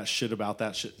and all that shit about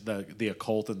that shit, the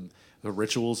occult and the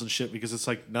rituals and shit, because it's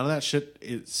like none of that shit,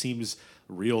 it seems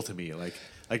real to me. Like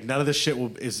none of this shit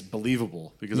is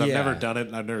believable because I've never done it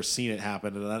and I've never seen it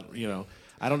happen. And that, you know,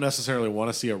 I don't necessarily want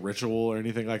to see a ritual or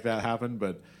anything like that happen,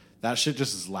 but that shit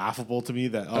just is laughable to me.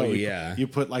 That you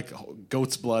put like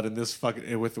goat's blood in this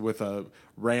fucking with a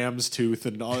ram's tooth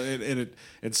and all, and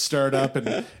stir it up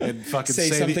and fucking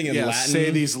say something in Latin. Say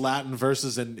these Latin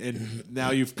verses and now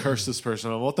you've cursed this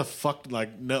person. What the fuck?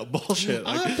 Like no bullshit.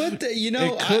 Like, but you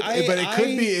know,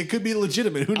 it could be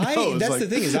legitimate. Who knows? That's the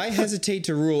thing is I hesitate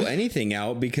to rule anything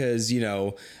out because, you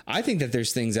know, I think that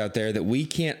there's things out there that we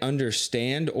can't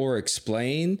understand or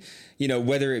explain. You know,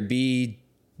 whether it be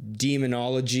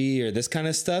demonology or this kind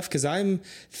of stuff, because I'm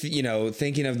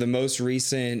thinking of the most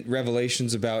recent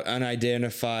revelations about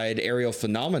unidentified aerial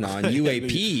phenomenon,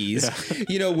 UAPs,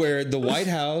 you know, where the White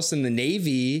House and the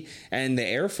Navy and the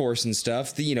Air Force and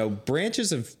stuff, the, you know,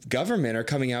 branches of government are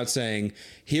coming out saying,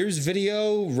 here's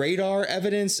video, radar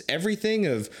evidence, everything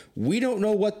of we don't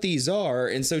know what these are.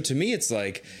 And so to me, it's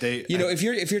like,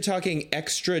 if you're talking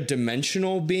extra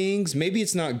dimensional beings, maybe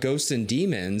it's not ghosts and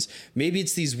demons. Maybe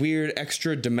it's these weird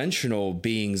extra dimensional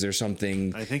beings or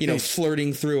something,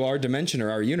 flirting through our dimension or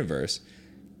our universe.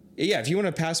 Yeah, if you want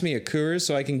to pass me a Coors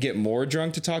so I can get more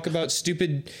drunk to talk about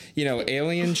stupid, you know,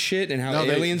 alien shit and how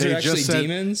aliens are actually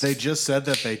demons. They just said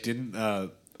that they didn't,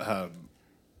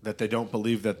 that they don't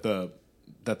believe that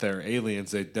they're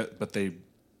aliens, but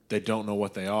they don't know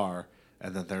what they are,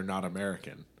 and that they're not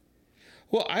American.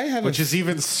 Well, which is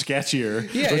even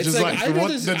sketchier. Yeah, which is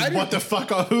like what the fuck?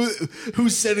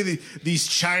 Who's sending these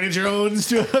China drones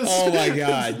to us? Oh my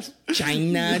god,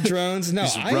 China drones! No,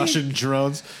 Russian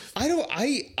drones.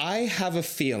 I have a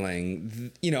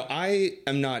feeling. You know, I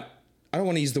don't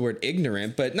want to use the word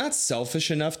ignorant, but not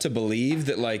selfish enough to believe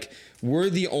that like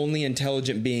we're the only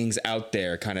intelligent beings out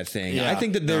there kind of thing. Yeah, I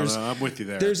think that I'm with you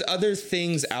there. There's other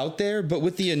things out there, but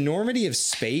with the enormity of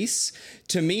space,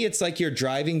 to me, it's like you're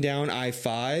driving down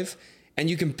I-5 and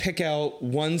you can pick out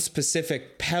one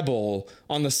specific pebble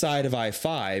on the side of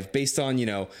I-5 based on, you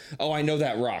know, oh, I know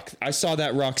that rock. I saw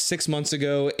that rock 6 months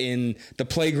ago in the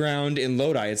playground in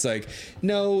Lodi. It's like,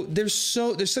 no, there's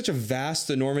such a vast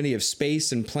enormity of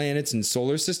space and planets and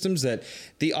solar systems that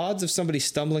the odds of somebody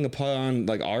stumbling upon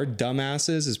like our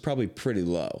dumbasses is probably pretty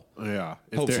low. Yeah.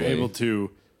 If they're able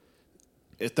to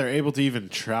if they're able to even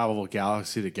travel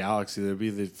galaxy to galaxy, they'd be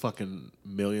the fucking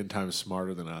million times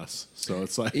smarter than us. So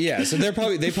it's like, yeah. So they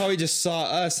probably just saw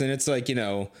us, and it's like, you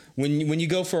know, when you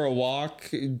go for a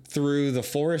walk through the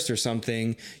forest or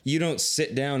something, you don't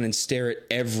sit down and stare at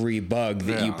every bug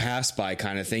that you pass by,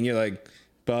 kind of thing. You're like,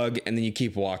 bug, and then you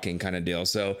keep walking, kind of deal.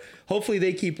 So hopefully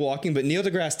they keep walking. But Neil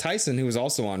deGrasse Tyson, who was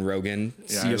also on Rogan,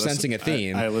 you're sensing a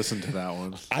theme. I listened to that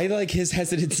one. I like his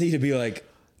hesitancy to be like,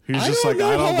 I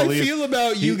feel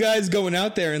about you guys going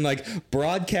out there and like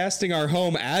broadcasting our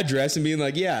home address and being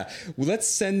like, yeah, well, let's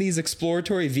send these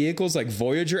exploratory vehicles like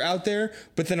Voyager out there,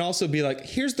 but then also be like,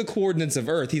 here's the coordinates of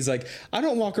Earth. He's like, I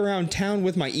don't walk around town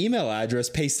with my email address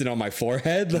pasted on my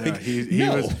forehead. Like,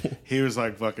 he was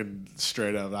like fucking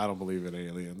straight up, I don't believe in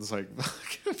aliens. Like,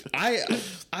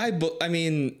 I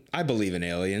mean, I believe in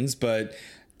aliens, but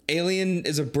alien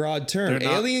is a broad term.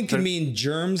 Alien can mean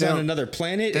germs on another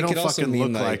planet. They it could also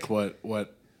mean look like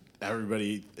what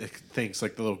everybody thinks,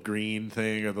 like the little green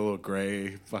thing or the little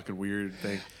gray fucking weird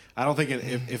thing. I don't think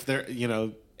if they're, you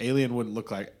know, alien wouldn't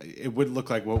look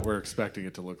like what we're expecting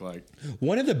it to look like.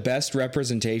 One of the best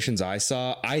representations I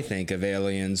saw, I think, of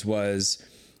aliens was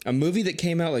a movie that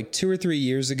came out like 2 or 3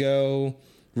 years ago.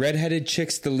 Redheaded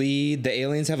chick's the lead. The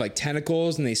aliens have like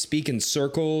tentacles and they speak in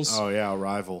circles. Oh yeah,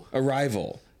 Arrival.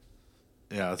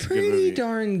 Yeah, it's pretty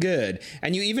darn good.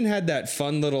 And you even had that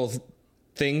fun little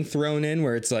thing thrown in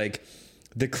where it's like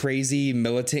the crazy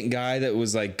militant guy that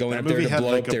was like going up there to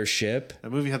blow up their ship.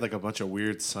 That movie had like a bunch of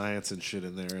weird science and shit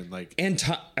in there, and like, and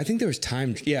I think there was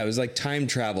time. Yeah, it was like time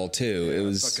travel too. Yeah, it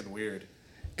was fucking weird.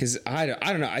 Because I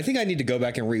don't know. I think I need to go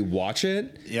back and rewatch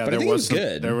it. Yeah, but I think it was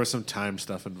good. There was some time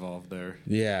stuff involved there.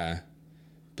 Yeah,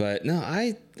 but no,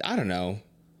 I don't know.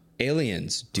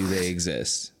 Aliens, do they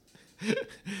exist?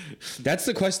 That's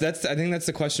the question. I think that's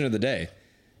the question of the day.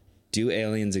 Do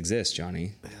aliens exist,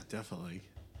 Johnny? Yeah, definitely.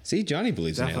 See, Johnny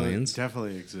believes in aliens.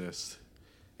 Definitely exist.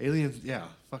 Aliens, yeah,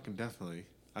 fucking definitely.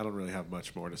 I don't really have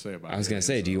much more to say about it. I was going to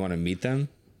say, do you want to meet them?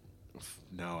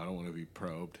 No, I don't want to be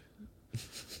probed.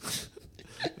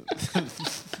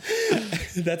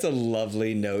 That's a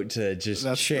lovely note to just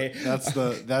share. That's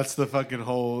the fucking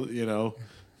whole, you know,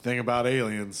 thing about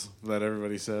aliens that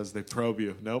everybody says they probe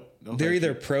you. Nope. No, they're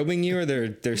either probing you or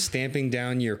they're stamping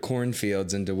down your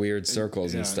cornfields into weird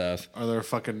circles and stuff. Or they're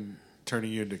fucking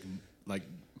turning you into like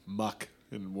muck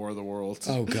in War of the Worlds.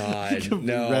 Oh God,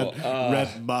 no,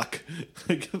 red muck.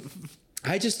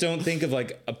 I just don't think of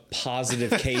like a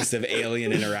positive case of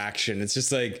alien interaction. It's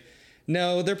just like,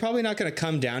 no, they're probably not going to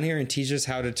come down here and teach us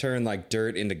how to turn like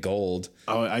dirt into gold.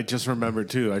 Oh, I just remembered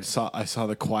too. I saw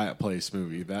the Quiet Place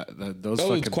movie.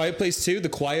 Quiet Place 2, the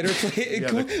quieter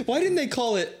place. Why didn't they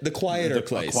call it the Quieter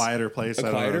Place? A Quieter Place. A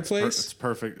Quieter Place. It's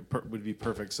perfect. Would be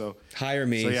perfect. So hire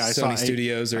me, Sony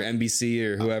Studios or NBC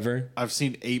or whoever. I've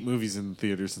seen 8 movies in the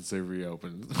theater since they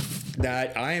reopened.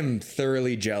 That I am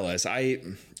thoroughly jealous. I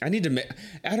need to.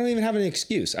 I don't even have an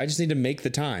excuse. I just need to make the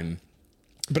time.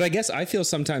 But I guess I feel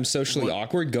sometimes socially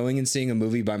awkward going and seeing a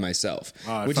movie by myself,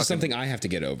 which is something I have to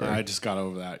get over. I just got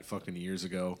over that fucking years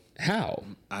ago. How?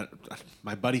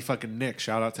 My buddy fucking Nick,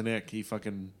 shout out to Nick. He's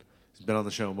been on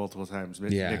the show multiple times.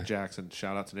 Nick Jackson,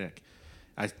 shout out to Nick.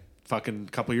 I fucking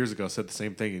a couple years ago said the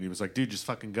same thing, and he was like, dude, just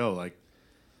fucking go. Like,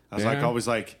 I was always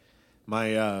like,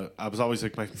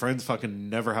 my friends fucking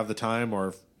never have the time,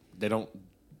 or they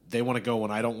want to go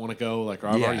when I don't want to go. Like, or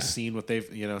I've already seen what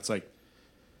they've, you know, it's like.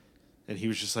 And he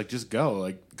was just like, just go.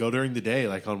 Like, go during the day,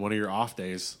 like on one of your off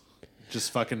days.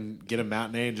 Just fucking get a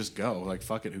matinee and just go. Like,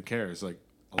 fuck it, who cares? Like,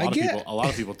 a lot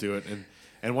of people do it.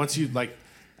 And once you, like,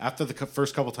 after the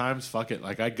first couple times, fuck it.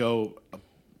 Like, I go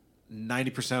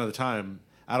 90% of the time.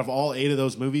 Out of all 8 of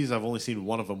those movies, I've only seen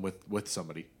one of them with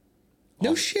somebody.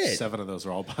 No shit. 7 of those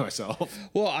are all by myself.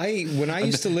 Well, when I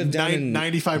used to live down in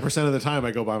 95% of the time,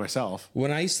 I go by myself.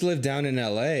 When I used to live down in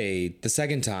LA, the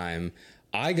second time,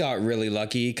 I got really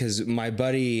lucky because my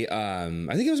buddy, I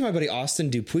think it was my buddy Austin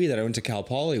Dupuis that I went to Cal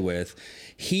Poly with.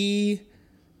 He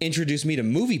introduced me to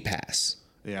MoviePass.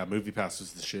 Yeah, MoviePass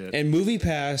was the shit. And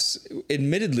MoviePass,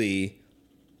 admittedly,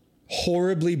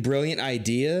 horribly brilliant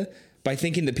idea by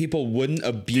thinking that people wouldn't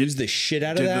abuse the shit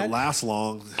out of that. Didn't last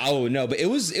long. Oh no, but it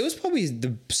was probably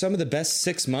some of the best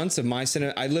 6 months of my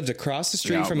cinema. I lived across the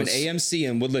street from an AMC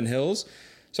in Woodland Hills,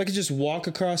 so I could just walk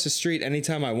across the street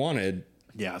anytime I wanted.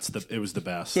 Yeah, it was the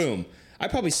best. Boom. I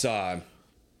probably saw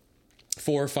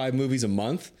 4 or 5 movies a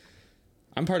month.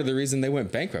 I'm part of the reason they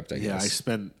went bankrupt, I guess. Yeah,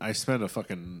 I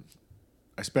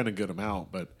spent a good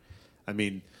amount, but I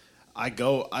mean,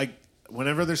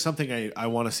 whenever there's something I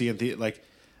want to see in theater, like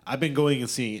I've been going and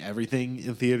seeing everything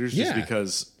in theaters just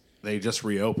because they just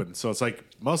reopened. So it's like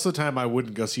most of the time I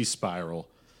wouldn't go see Spiral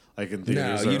like in No,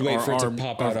 theaters. you'd wait for it to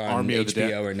pop out on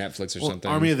HBO or Netflix or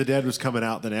something. Army of the Dead was coming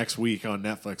out the next week on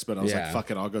Netflix, but I was Yeah. like,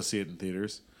 fuck it, I'll go see it in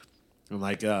theaters. And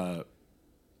like, the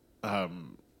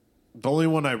only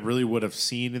one I really would have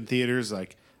seen in theaters,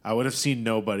 like I would have seen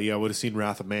Nobody, I would have seen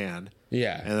Wrath of Man,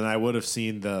 Yeah. and then I would have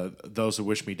seen Those Who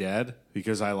Wish Me Dead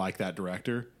because I like that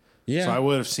director. Yeah. So I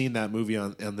would have seen that movie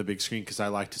on the big screen because I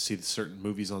like to see certain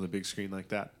movies on the big screen like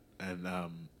that. And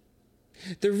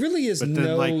there really is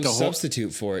no like,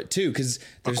 substitute for it too, because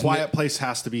A Quiet Place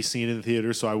has to be seen in the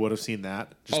theater, so I would have seen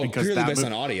that. Just because purely that based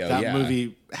on audio. That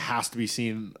movie has to be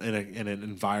seen in an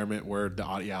environment where the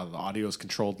audio is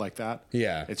controlled like that.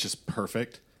 Yeah. It's just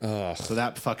perfect. Ugh. So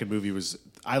that fucking movie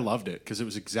I loved it because it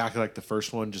was exactly like the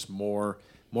first one, just more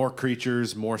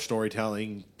creatures, more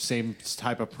storytelling, same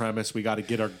type of premise. We got to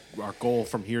get our goal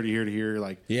from here to here to here,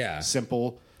 like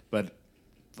simple but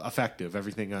effective.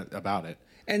 Everything about it.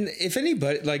 And if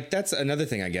anybody, like, that's another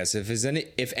thing, I guess.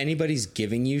 If anybody's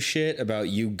giving you shit about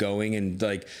you going and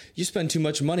like you spend too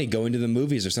much money going to the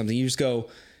movies or something, you just go,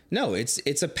 no, it's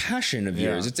a passion of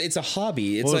yours. It's a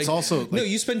hobby. It's it's also no,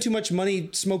 you spend too much money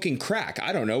smoking crack.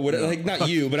 I don't know what, like, not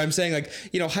you, but I'm saying, like,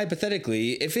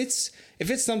 hypothetically, if it's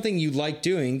something you like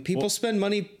doing, people spend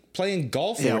money playing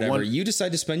golf or whatever. You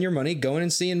decide to spend your money going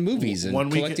and seeing movies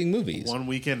and collecting movies. One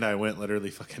weekend I went literally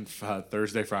fucking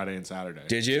Thursday, Friday, and Saturday.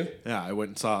 Did you? Yeah, I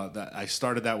went and saw that. I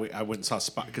started that week. I went and saw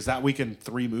Spy because that weekend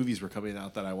 3 movies were coming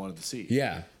out that I wanted to see.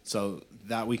 Yeah. So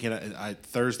that weekend,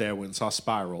 Thursday I went and saw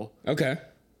Spiral. Okay.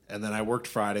 And then I worked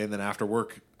Friday, and then after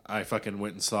work I fucking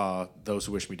went and saw Those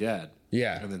Who Wish Me Dead.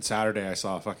 Yeah. And then Saturday I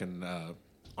saw fucking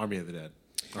Army of the Dead,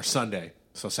 or Sunday.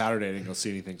 So Saturday I didn't go see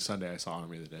anything. Sunday I saw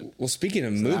Army of the Dead. Well, speaking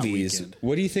of movies,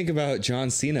 what do you think about John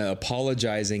Cena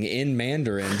apologizing in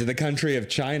Mandarin to the country of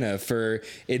China for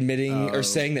admitting or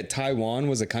saying that Taiwan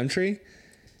was a country?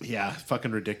 Yeah,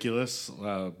 fucking ridiculous.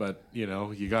 But you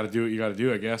got to do what you got to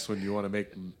do, I guess, when you want to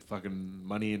make fucking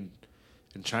money in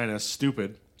China.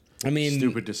 Stupid. I mean,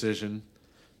 stupid decision,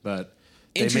 but.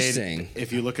 Interesting.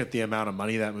 If you look at the amount of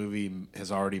money that movie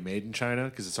has already made in China,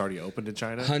 because it's already opened in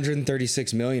China,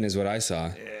 136 million is what I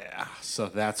saw. Yeah, so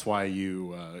that's why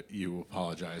you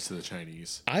apologize to the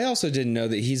Chinese. I also didn't know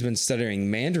that he's been studying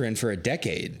Mandarin for a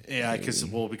decade. Yeah, because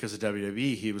of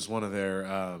WWE, he was one of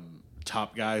their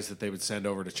top guys that they would send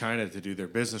over to China to do their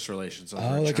business relations. Over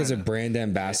in like China. As a brand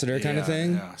ambassador kind of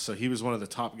thing. Yeah, so he was one of the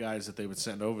top guys that they would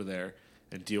send over there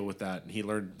and deal with that, and he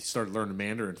started learning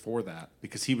Mandarin for that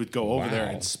because he would go over there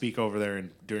and speak over there and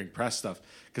doing press stuff.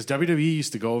 Because WWE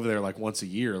used to go over there like once a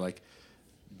year, like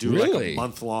do like a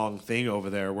month-long thing over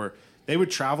there where they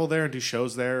would travel there and do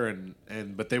shows there,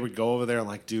 but they would go over there and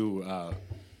like do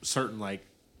certain like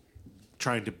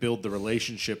trying to build the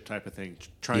relationship type of thing,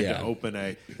 trying to open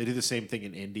they do the same thing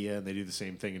in India and they do the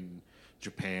same thing in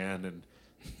Japan, and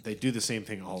they do the same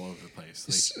thing all over the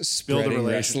place. They build a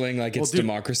wrestling like it's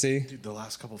democracy. Dude, the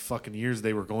last couple of fucking years,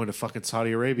 they were going to fucking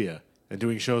Saudi Arabia and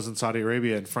doing shows in Saudi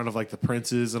Arabia in front of like the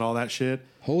princes and all that shit.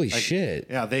 Holy shit!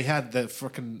 Yeah, they had the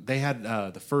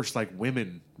first like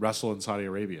women wrestle in Saudi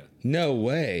Arabia. No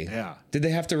way. Yeah. Did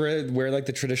they have to wear like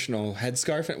the traditional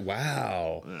headscarf?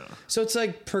 Wow. Yeah. So it's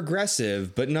like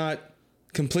progressive, but not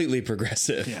completely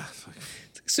progressive. Yeah.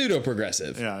 Pseudo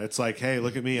progressive. Yeah, it's like, hey,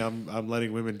 look at me. I'm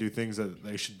letting women do things that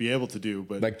they should be able to do,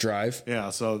 but like drive. Yeah,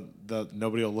 so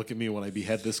nobody will look at me when I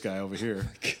behead this guy over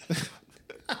here.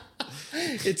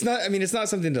 It's not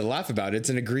something to laugh about. It's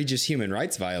an egregious human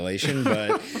rights violation,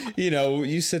 but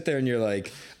you sit there and you're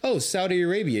like, oh, Saudi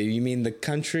Arabia, you mean the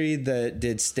country that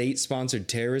did state-sponsored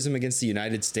terrorism against the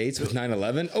United States with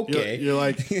 9/11? Okay. You're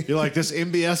like this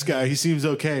MBS guy, he seems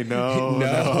okay. No.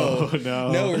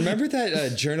 No, remember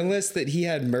that journalist that he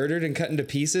had murdered and cut into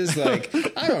pieces like,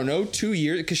 I don't know, 2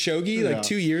 years, Khashoggi, like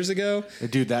 2 years ago?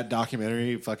 Dude, that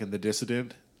documentary, fucking The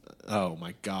Dissident. Oh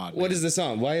my god! What is this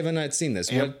on? Why haven't I seen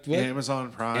this? What?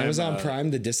 Amazon Prime. Amazon Prime,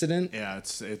 The Dissident. Yeah,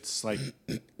 it's like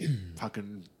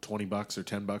fucking $20 or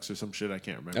 $10 or some shit. I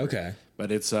can't remember. Okay,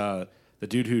 but it's the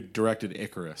dude who directed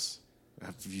Icarus.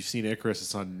 Have you seen Icarus?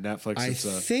 It's on Netflix.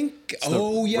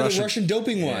 The Russian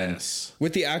doping one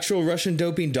with the actual Russian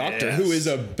doping doctor who is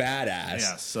a badass.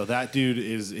 Yeah, so that dude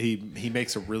he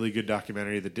makes a really good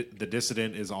documentary. The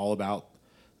Dissident is all about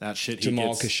that shit.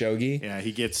 Jamal Khashoggi. Yeah,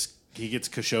 he gets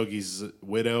Khashoggi's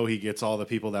widow. He gets all the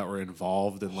people that were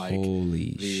involved in like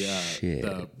shit.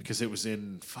 Because it was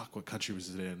in what country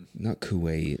was it in? Not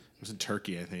Kuwait. It was in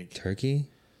Turkey, I think. Turkey?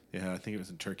 Yeah, I think it was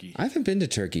in Turkey. I haven't been to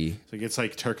Turkey. So it gets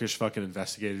like Turkish fucking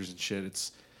investigators and shit.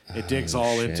 It digs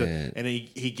all into, and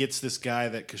he gets this guy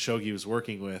that Khashoggi was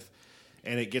working with,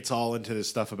 and it gets all into this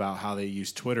stuff about how they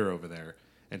use Twitter over there.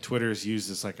 and Twitter is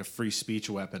used as like a free speech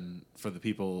weapon for the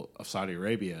people of Saudi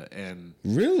Arabia, and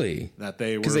really that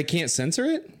they were because they can't censor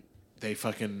it. They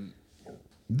fucking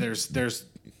there's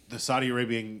the Saudi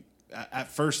Arabian.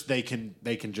 At first, they can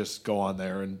just go on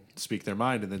there and speak their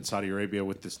mind, and then Saudi Arabia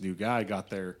with this new guy got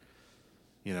their,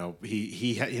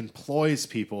 he employs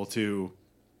people to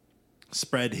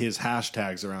spread his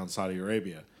hashtags around Saudi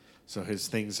Arabia, so his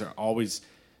things are always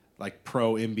like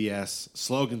pro MBS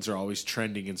slogans are always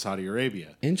trending in Saudi Arabia.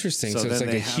 Interesting. So it's like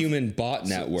a human bot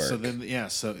network.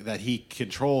 So that he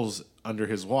controls under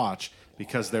his watch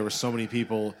because there were so many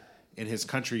people in his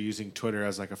country using Twitter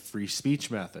as like a free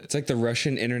speech method. It's like the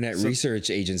Russian Internet Research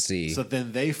Agency. So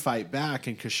then they fight back,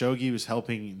 and Khashoggi was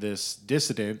helping this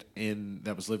dissident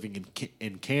that was living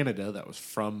in Canada that was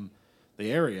from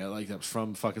the area, like that was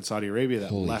from fucking Saudi Arabia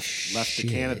that left to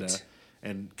Canada.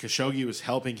 And Khashoggi was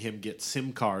helping him get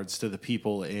SIM cards to the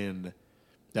people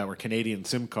that were Canadian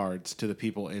SIM cards to the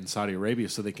people in Saudi Arabia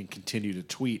so they can continue to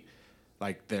tweet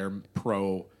like their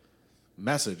pro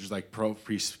message, like pro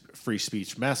free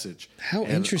speech message. How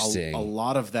interesting. A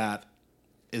lot of that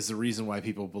is the reason why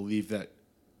people believe that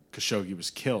Khashoggi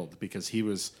was killed, because he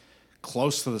was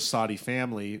close to the Saudi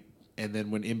family, and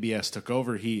then when MBS took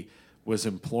over, he was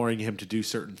imploring him to do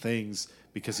certain things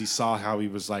because he saw how he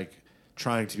was like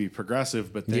trying to be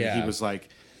progressive, but then he was like,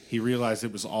 he realized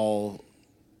it was all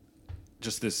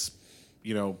just this,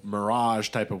 mirage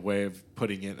type of way of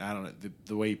putting it. I don't know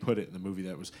the way he put it in the movie.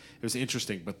 It was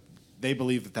interesting, but they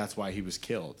believe that that's why he was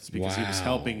killed. It's because he was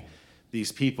helping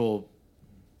these people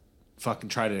fucking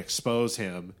try to expose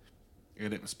him,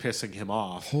 and it was pissing him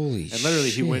off. Holy shit. And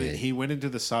literally he went into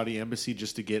the Saudi embassy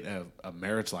just to get a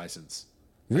marriage license.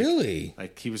 Really?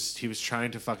 Like he was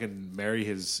trying to fucking marry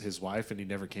his wife, and he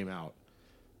never came out.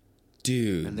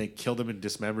 Dude. And they killed him and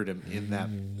dismembered him in that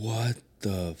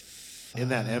in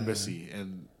that embassy.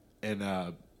 And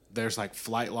there's like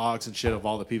flight logs and shit of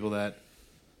all the people that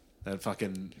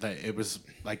it was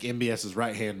like MBS's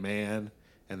right hand man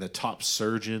and the top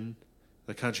surgeon.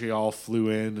 The country all flew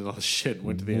in and all the shit and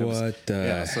went to the embassy. What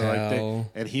the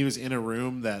hell? And he was in a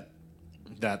room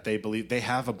that they believe they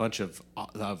have a bunch of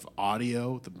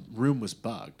audio. The room was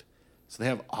bugged, so they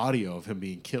have audio of him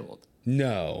being killed.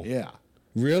 No. Yeah.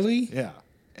 Really? Yeah.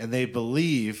 And they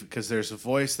believe, because there's a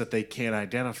voice that they can't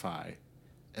identify,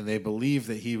 and they believe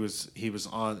that he was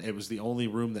on. It was the only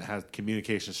room that had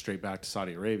communication straight back to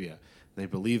Saudi Arabia. They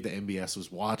believe that MBS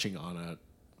was watching on a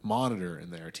monitor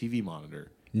in there, a TV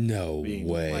monitor. No being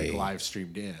way. Like live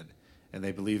streamed in, and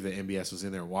they believe that MBS was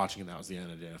in there watching, and that was the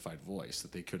unidentified voice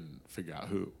that they couldn't figure out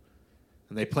who.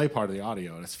 And they play part of the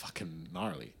audio, and it's fucking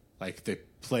gnarly. Like they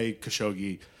play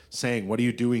Khashoggi saying, "What are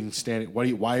you doing standing?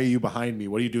 Why are you behind me?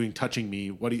 What are you doing touching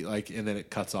me? What do you like?" And then it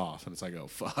cuts off, and it's like, "Oh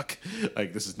fuck!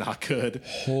 Like this is not good."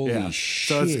 Holy shit!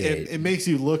 So it makes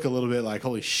you look a little bit like,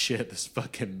 "Holy shit! This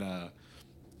fucking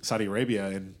Saudi Arabia."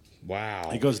 And wow,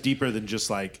 it goes deeper than just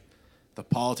like the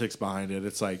politics behind it.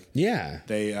 It's like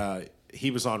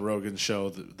he was on Rogan's show,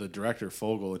 the director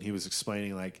Fogel, and he was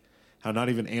explaining like how not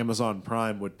even Amazon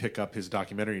Prime would pick up his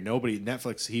documentary.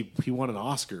 Netflix. He won an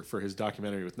Oscar for his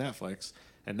documentary with Netflix.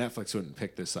 And Netflix wouldn't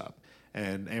pick this up.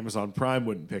 And Amazon Prime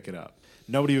wouldn't pick it up.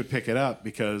 Nobody would pick it up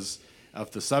because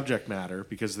of the subject matter,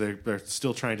 because they're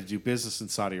still trying to do business in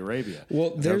Saudi Arabia.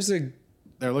 Well,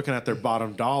 they're looking at their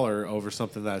bottom dollar over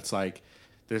something that's like,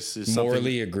 this is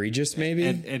morally egregious, maybe?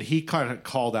 And he kind of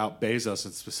called out Bezos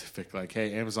in specific, like,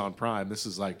 hey, Amazon Prime, this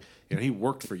is like, he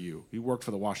worked for you. He worked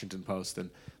for the Washington Post. And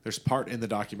there's part in the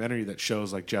documentary that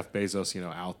shows like Jeff Bezos,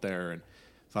 out there and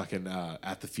fucking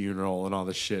at the funeral and all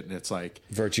this shit, and it's like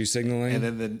virtue signaling.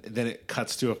 And then it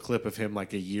cuts to a clip of him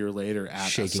like a year later at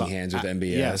shaking hands with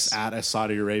MBS. Yes, at a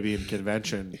Saudi Arabian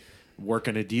convention,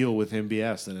 working a deal with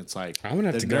MBS, and it's like I'm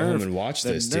gonna have to go home and watch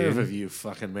this. The nerve of you,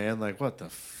 fucking man! Like what the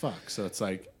fuck? So it's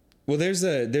like, well, there's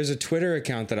a Twitter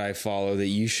account that I follow that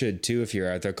you should too if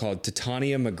you're out there, called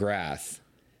Titania McGrath.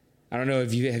 I don't know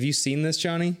if have you seen this,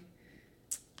 Johnny?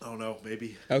 Oh no,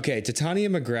 maybe. Okay, Titania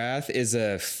McGrath is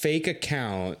a fake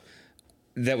account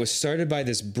that was started by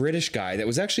this British guy that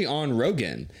was actually on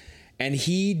Rogan, and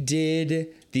he did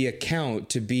the account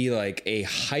to be like a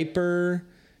hyper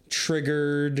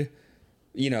triggered,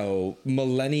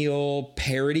 millennial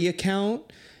parody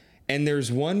account. And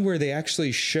there's one where they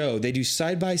actually they do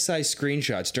side-by-side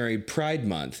screenshots during Pride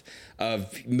Month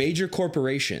of major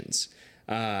corporations.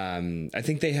 I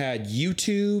think they had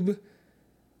YouTube,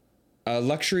 a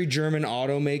luxury German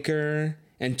automaker,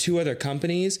 and 2 other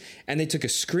companies, and they took a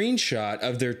screenshot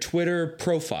of their Twitter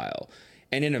profile.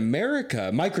 And in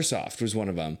America, Microsoft was one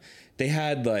of them. They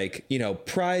had like,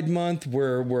 Pride Month,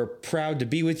 we're proud to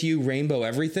be with you, rainbow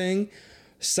everything.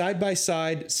 side by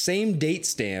side, same date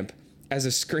stamp as a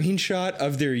screenshot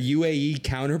of their UAE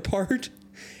counterpart.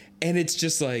 And it's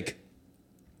just like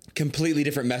completely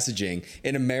different messaging.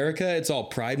 In America, it's all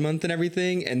Pride Month and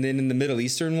everything. And then in the Middle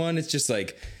Eastern one, it's just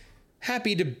like,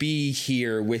 happy to be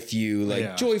here with you,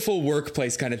 like joyful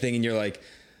workplace kind of thing. And you're like,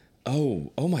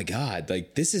 oh my God,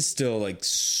 like this is still like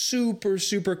super,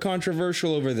 super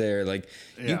controversial over there. Like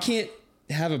you can't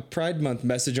have a Pride Month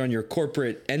message on your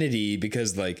corporate entity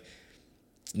because like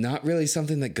it's not really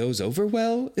something that goes over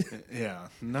well. Yeah,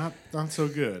 not so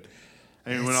good.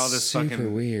 I mean, when all this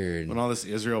weird, when all this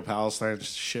Israel-Palestine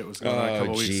shit was going on a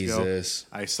couple weeks ago,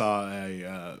 I saw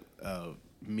a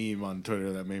meme on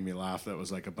Twitter that made me laugh. That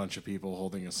was like a bunch of people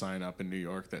holding a sign up in New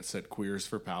York that said "Queers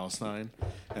for Palestine,"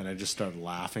 and I just started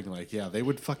laughing. Like, yeah, they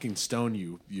would fucking stone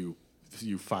you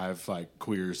 5 like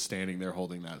queers standing there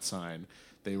holding that sign.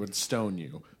 They would stone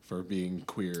you for being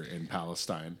queer in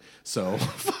Palestine. So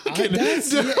I don't know.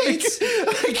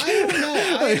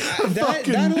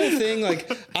 That whole thing,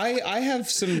 like I have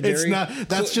some very. It's not.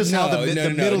 That's just how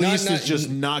the Middle East is just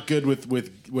not good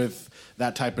with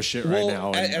that type of shit right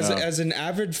now. And, as an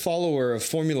avid follower of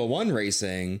Formula One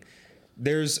racing,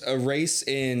 there's a race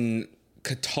in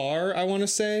Qatar, I want to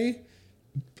say,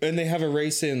 and they have a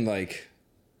race in like.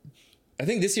 I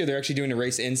think this year they're actually doing a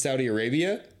race in Saudi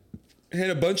Arabia. And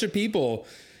a bunch of people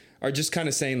are just kind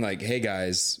of saying like, hey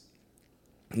guys,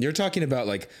 you're talking about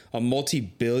like a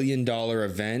multi-billion-dollar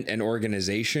event and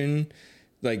organization,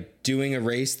 like doing a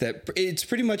race that it's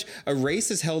pretty much a race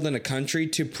is held in a country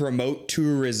to promote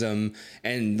tourism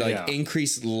and like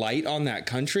increase light on that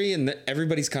country. And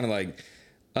everybody's kind of like,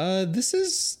 this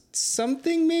is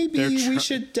something maybe we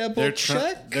should double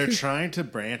check. They're trying to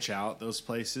branch out those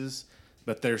places,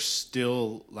 but there's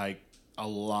still like a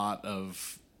lot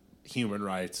of human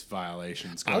rights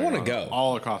violations going on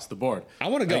all across the board. I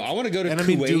want to go. Like, I want to go to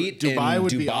Kuwait, Dubai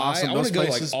would be awesome. I want to go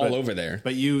places, like all over there.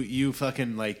 But you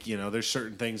fucking like, you know, there's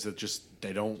certain things that just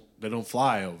they don't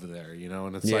fly over there, you know,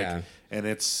 and it's like, and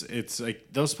it's like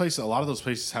those places. A lot of those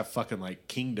places have fucking like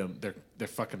kingdom. They're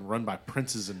fucking run by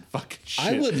princes and fucking shit.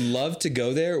 I would love to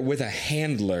go there with a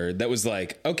handler that was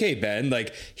like, okay, Ben,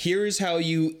 like here is how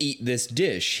you eat this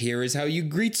dish. Here is how you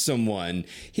greet someone.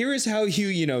 Here is how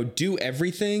you do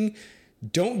everything.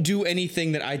 Don't do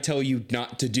anything that I tell you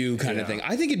not to do, kind of thing.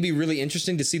 I think it'd be really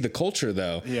interesting to see the culture,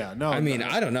 though. Yeah, no. I mean,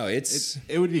 I don't know.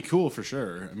 It would be cool for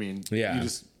sure. I mean,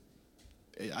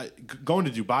 going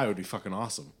to Dubai would be fucking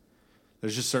awesome.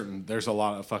 There's a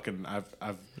lot of fucking.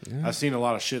 I've seen a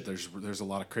lot of shit. There's a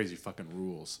lot of crazy fucking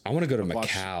rules. I want to go to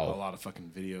Macau. A lot of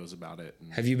fucking videos about it.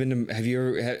 Have you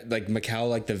ever like Macau,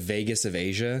 like the Vegas of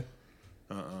Asia?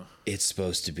 It's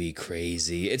supposed to be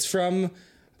crazy. It's from.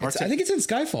 I think it's in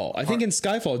Skyfall. I think in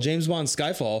Skyfall, James Bond's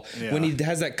Skyfall, when he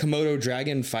has that Komodo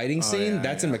dragon fighting scene,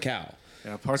 that's in Macau.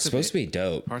 Yeah, it's supposed to be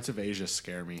dope. Parts of Asia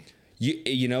scare me.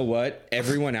 You know what?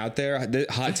 Everyone out there, the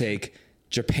hot take,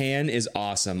 Japan is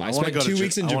awesome. I spent 2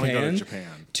 weeks in Japan.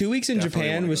 2 weeks in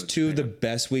Japan was two of the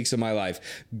best weeks of my life.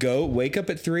 Wake up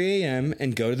at 3 a.m.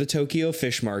 and go to the Tokyo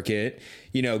Fish Market.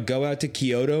 You know, go out to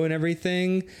Kyoto and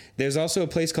everything. There's also a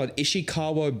place called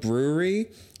Ishikawa Brewery.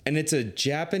 And it's a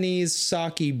Japanese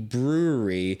sake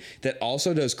brewery that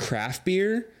also does craft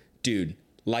beer. Dude,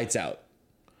 lights out.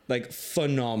 Like,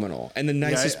 phenomenal. And the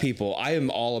nicest people. I am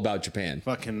all about Japan.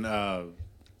 Fucking,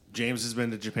 James has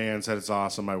been to Japan, said it's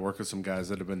awesome. I work with some guys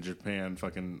that have been to Japan.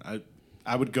 Fucking,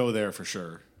 I would go there for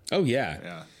sure. Oh, yeah.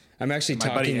 Yeah. I'm actually My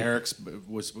buddy Eric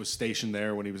was stationed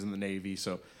there when he was in the Navy,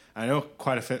 so I know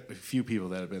quite a few people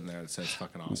that have been there that said it's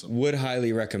fucking awesome. Would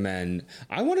highly recommend.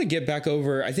 I want to get back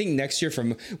over, I think next year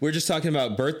we're just talking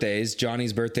about birthdays.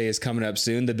 Johnny's birthday is coming up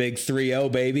soon. The big 3-0,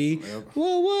 baby. Yep.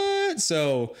 Well, what?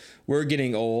 So we're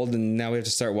getting old and now we have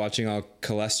to start watching all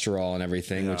cholesterol and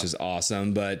everything, which is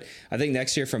awesome. But I think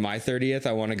next year for my 30th,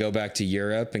 I want to go back to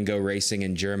Europe and go racing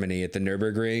in Germany at the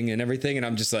Nürburgring and everything. And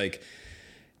I'm just like,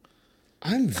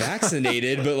 I'm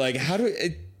vaccinated, but like, how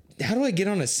do I get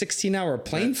on a 16-hour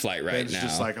plane flight right now? It's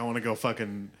just like, I want to go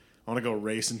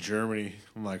race in Germany.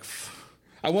 I'm like,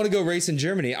 I want to go race in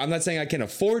Germany. I'm not saying I can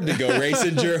afford to go race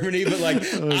in Germany, but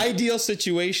like ideal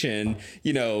situation,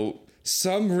 you know,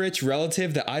 some rich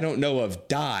relative that I don't know of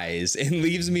dies and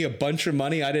leaves me a bunch of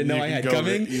money I didn't know I had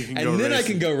coming. And then I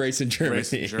can go race in Germany.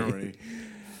 Race in Germany.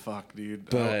 Fuck, dude.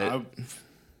 But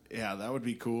yeah, that would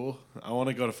be cool. I want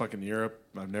to go to fucking Europe.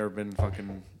 I've never been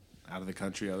fucking out of the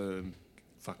country other than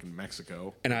fucking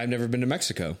Mexico. And I've never been to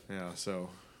Mexico. Yeah, so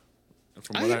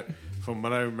from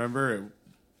what I remember, it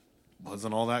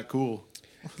wasn't all that cool.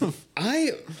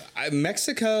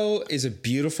 Mexico is a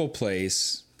beautiful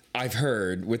place. I've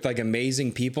heard with like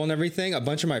amazing people and everything. A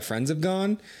bunch of my friends have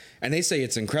gone and they say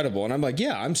it's incredible. And I'm like,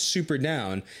 yeah, I'm super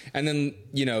down. And then,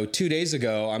 2 days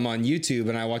ago, I'm on YouTube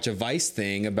and I watch a Vice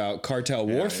thing about cartel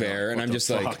warfare. And I'm just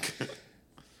like,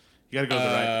 you gotta go to the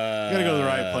right. You gotta go to the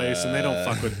right place, and they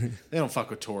don't fuck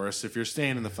with tourists. If you're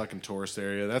staying in the fucking tourist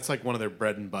area, that's like one of their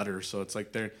bread and butter. So it's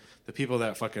like they're the people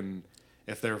that fucking,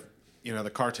 if they're the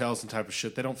cartels and type of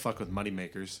shit, they don't fuck with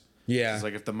moneymakers. Yeah, it's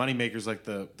like if the moneymakers like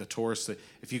the tourists,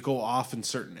 if you go off in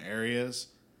certain areas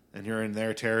and you're in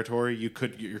their territory,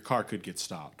 your car could get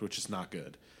stopped, which is not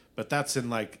good. But that's in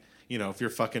like if you're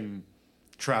fucking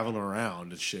traveling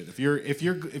around and shit. If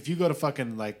you go to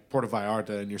fucking like Puerto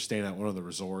Vallarta and you're staying at one of the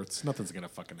resorts, nothing's gonna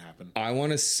fucking happen. I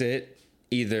want to sit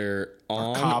either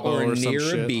on or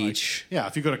near a beach. Like,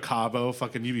 if you go to Cabo,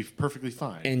 fucking you'd be perfectly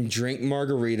fine. And drink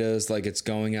margaritas like it's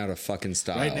going out of fucking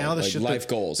style. Right now, the like shit life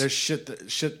goals. There's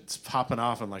shit's popping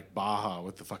off in like Baja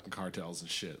with the fucking cartels and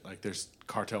shit. Like there's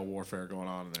cartel warfare going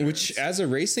on in there. Which, as a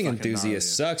racing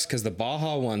enthusiast, sucks because the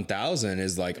Baja 1000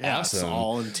 is like awesome. It's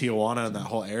all in Tijuana and that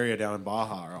whole area down in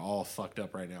Baja are all fucked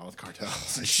up right now with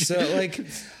cartels and shit. So like.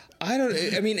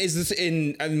 Is this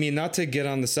not to get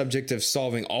on the subject of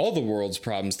solving all the world's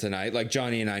problems tonight, like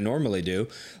Johnny and I normally do,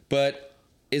 but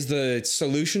is the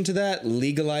solution to that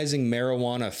legalizing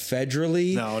marijuana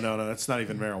federally? No. It's not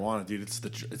even marijuana, dude.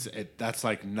 That's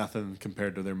like nothing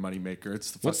compared to their moneymaker. It's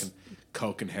the fucking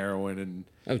coke and heroin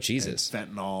and Jesus,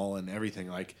 and fentanyl and everything.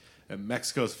 Like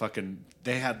Mexico's fucking.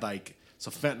 They had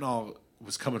fentanyl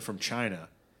was coming from China.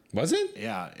 Was it?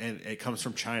 Yeah, and it comes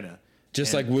from China.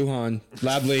 Just like Wuhan,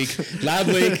 lab leak.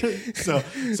 So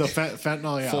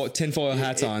fentanyl, yeah. Tinfoil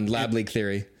hats on, lab leak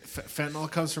theory.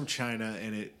 Fentanyl comes from China,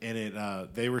 and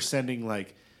they were sending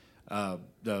like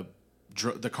the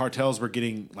cartels were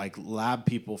getting like lab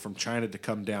people from China to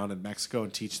come down in Mexico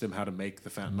and teach them how to make the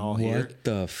fentanyl here. What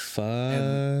the fuck?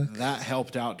 And that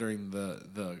helped out during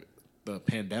the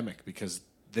pandemic because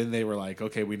then they were like,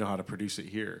 okay, we know how to produce it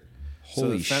here.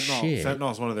 Holy shit!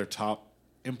 Fentanyl is one of their top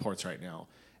imports right now.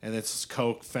 And it's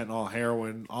coke, fentanyl,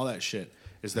 heroin, all that shit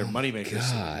is their money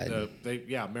makers.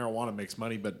 Marijuana makes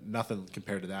money, but nothing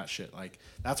compared to that shit. Like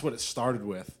that's what it started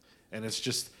with, and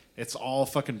it's all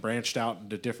fucking branched out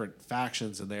into different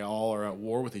factions, and they all are at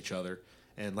war with each other.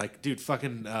 And like, dude,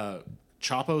 fucking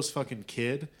Chapo's fucking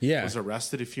kid was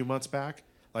arrested a few months back,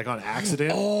 like on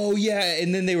accident. Oh yeah,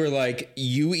 and then they were like,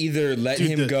 "You either let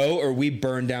him go or we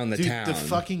burn down the town." The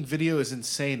fucking video is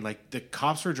insane. Like the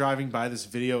cops were driving by this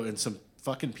video, and some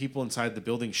fucking people inside the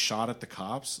building shot at the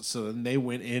cops. So then they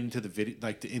went into the video,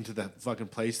 into the fucking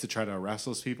place to try to arrest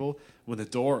those people. When the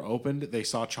door opened, they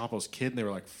saw Chapo's kid, and they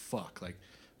were like, "Fuck! Like,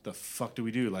 the fuck do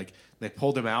we do?" Like, they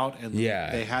pulled him out, and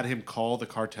they had him call the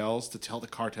cartels to tell the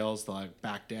cartels to like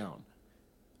back down.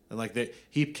 And like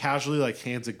he casually like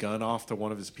hands a gun off to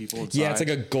one of his people inside. Yeah, it's like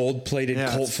a gold-plated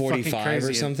Colt 45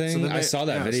 or something. I saw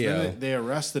that video. So they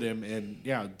arrested him, and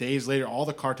days later, all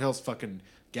the cartels fucking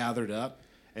gathered up.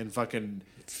 And fucking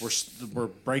we're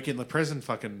breaking the prison.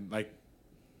 Fucking like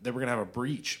they were gonna have a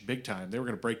breach big time. They were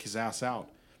gonna break his ass out.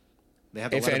 They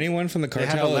had to if anyone from the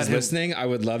cartel is listening, I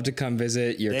would love to come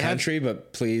visit your country,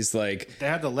 but please, like they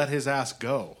had to let his ass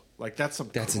go. Like that's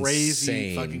crazy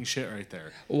insane fucking shit right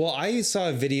there. Well, I saw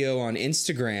a video on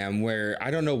Instagram where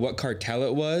I don't know what cartel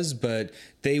it was, but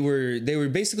they were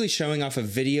basically showing off a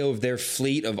video of their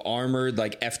fleet of armored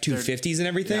like F-250s and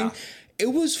everything. Yeah.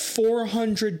 It was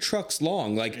 400 trucks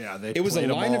long. Like it was a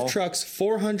line of trucks,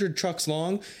 400 trucks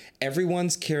long.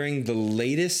 Everyone's carrying the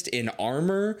latest in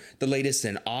armor, the latest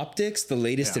in optics, the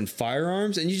latest in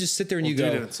firearms, and you just sit there and you go,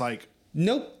 "It's like,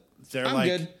 nope, I'm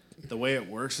good." The way it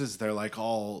works is they're like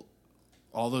all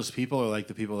those people are like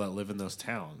the people that live in those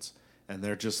towns, and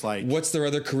they're just like, what's their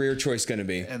other career choice going to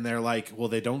be? And they're like, well,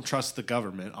 they don't trust the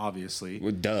government, obviously.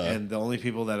 Well, duh. And the only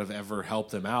people that have ever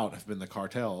helped them out have been the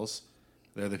cartels.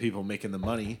 They're the people making the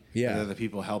money. Yeah. They're the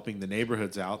people helping the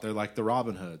neighborhoods out. They're like the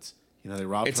Robin Hoods. They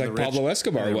rob. It's like Pablo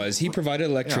Escobar was. He provided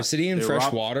electricity and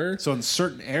fresh water. So in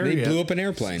certain areas, they blew up an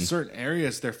airplane. In certain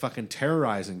areas, they're fucking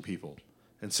terrorizing people.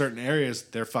 In certain areas,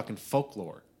 they're fucking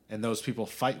folklore, and those people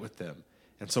fight with them.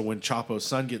 And so when Chapo's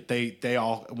son they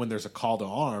all, when there's a call to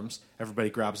arms,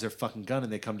 everybody grabs their fucking gun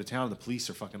and they come to town. And the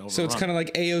police are fucking overrun. So it's kind of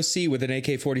like AOC with an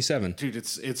AK-47. Dude,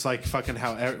 it's like fucking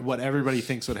what everybody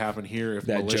thinks would happen here if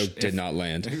that joke did not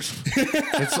land.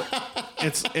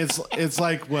 It's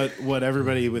like what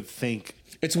everybody would think.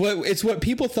 It's what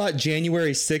people thought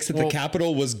January 6th at the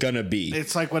Capitol was gonna be.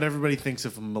 It's like what everybody thinks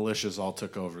if militias all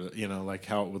took over. Like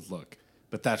how it would look.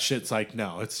 But that shit's like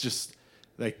no. It's just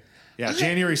like. Yeah,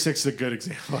 January 6th is a good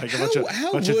example. Like a bunch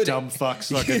of dumb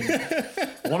fucks fucking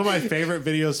One of my favorite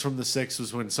videos from the 6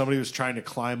 was when somebody was trying to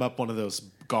climb up one of those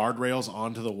guardrails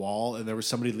onto the wall, and there was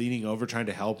somebody leaning over trying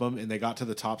to help them, and they got to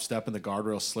the top step, and the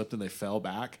guardrail slipped, and they fell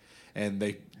back, and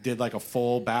they did like a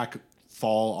full back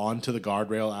fall onto the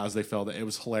guardrail as they fell. It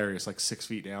was hilarious, like 6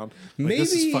 feet down. Like,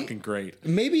 this is fucking great.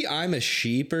 Maybe I'm a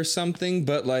sheep or something,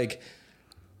 but like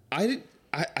I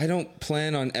don't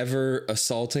plan on ever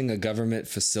assaulting a government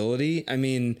facility. I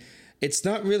mean, it's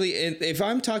not really, if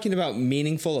I'm talking about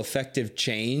meaningful, effective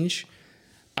change,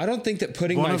 I don't think that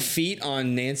putting my feet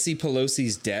on Nancy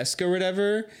Pelosi's desk or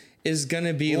whatever is going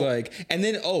to be and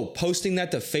then, posting that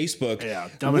to Facebook,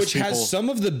 which has some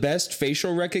of the best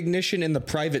facial recognition in the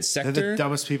private sector. They're the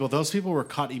dumbest people. Those people were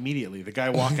caught immediately. The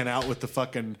guy walking out with the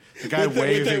fucking, the guy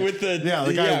waving.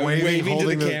 The guy waving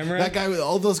holding to the camera. That guy,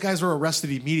 all those guys were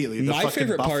arrested immediately. The my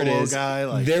favorite part is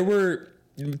guy,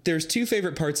 there's two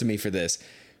favorite parts of me for this.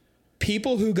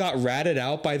 People who got ratted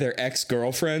out by their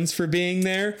ex-girlfriends for being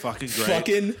there. Fucking great.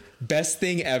 Fucking best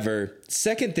thing ever.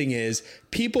 Second thing is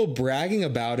people bragging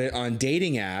about it on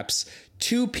dating apps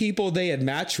to people they had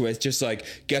matched with, just like,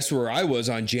 guess where I was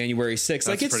on January 6th.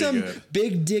 Like, it's some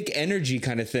big dick energy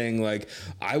kind of thing. Like,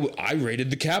 I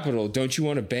raided the Capitol. Don't you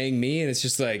want to bang me? And it's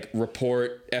just like,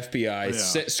 report, FBI,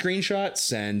 screenshot,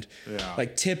 send. Yeah.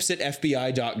 Like, tips at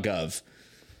FBI.gov.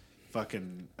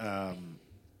 Fucking...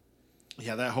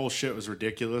 yeah, that whole shit was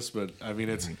ridiculous, but I mean,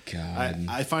 it's.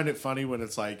 I find it funny when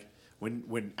it's like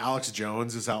when Alex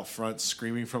Jones is out front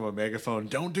screaming from a megaphone,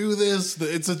 "Don't do this!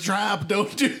 It's a trap!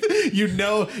 Don't do!" You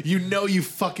know, you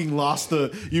fucking lost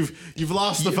the. You've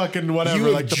lost the fucking whatever.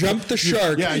 You have jumped the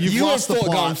shark. You've lost the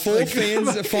plot. Gone full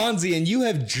Fonzie, and you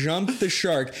have jumped the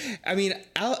shark. I mean,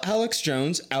 Alex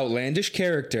Jones, outlandish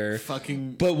character.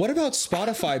 Fucking. But what about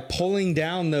Spotify pulling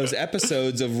down those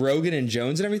episodes of Rogan and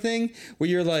Jones and everything, where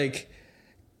you're like.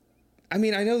 I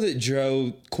mean, I know that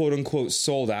Joe, quote unquote,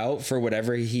 sold out for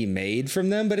whatever he made from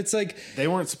them, but it's like they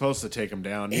weren't supposed to take them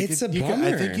down. It's a bummer.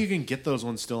 I think you can get those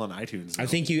ones still on iTunes. Though. I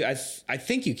think you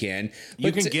can.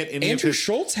 You can get any Andrew of his,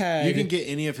 Schultz had. You can get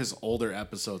any of his older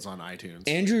episodes on iTunes.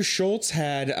 Andrew Schultz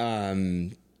had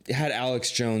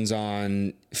Alex Jones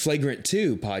on Flagrant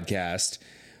 2 podcast,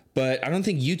 but I don't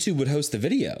think YouTube would host the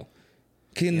video.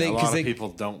 A lot of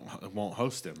people won't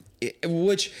host him.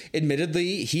 Which,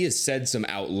 admittedly, he has said some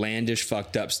outlandish,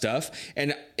 fucked up stuff.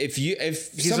 And if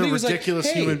he's somebody a ridiculous was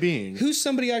like, hey, human being, who's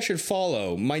somebody I should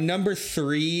follow? My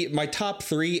top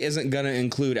 3 isn't going to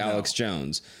include Alex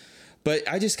Jones. But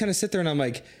I just kind of sit there and I'm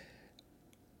like,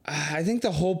 I think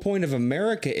the whole point of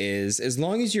America is, as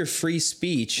long as your free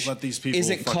speech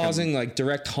isn't causing like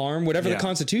direct harm, whatever the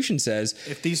Constitution says.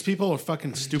 If these people are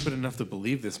fucking stupid enough to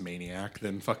believe this maniac,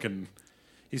 then fucking.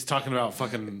 He's talking about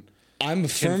fucking... I'm a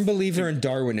firm believer in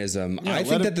Darwinism. I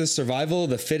think that the survival of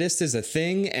the fittest is a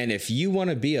thing, and if you want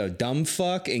to be a dumb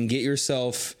fuck and get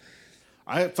yourself...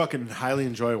 I fucking highly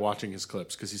enjoy watching his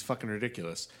clips because he's fucking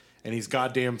ridiculous. And he's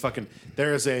goddamn fucking...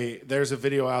 There's a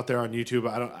video out there on YouTube.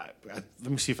 Let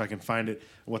me see if I can find it,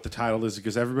 what the title is,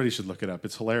 because everybody should look it up.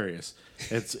 It's hilarious.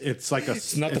 It's like a...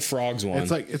 It's not the Frogs one.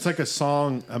 It's like a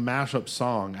song, a mashup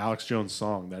song, Alex Jones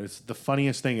song. That is the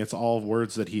funniest thing. It's all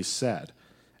words that he's said.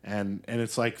 And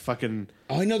it's like fucking...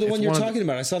 Oh, I know the one you're talking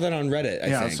about. I saw that on Reddit,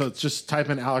 I think. So it's just type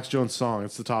in Alex Jones song.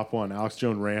 It's the top one. Alex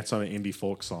Jones rants on an indie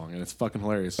folk song, and it's fucking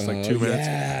hilarious. It's like 2 minutes.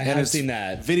 Yeah, I have seen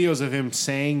that. Videos of him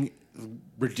saying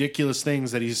ridiculous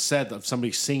things that he's said of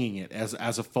somebody singing it as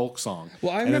a folk song.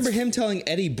 Well, I remember him telling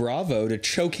Eddie Bravo to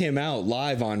choke him out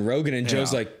live on Rogan, and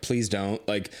Joe's like, please don't.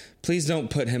 Like, please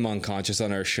don't put him unconscious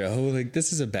on our show. Like,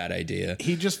 this is a bad idea.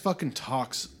 He just fucking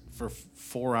talks for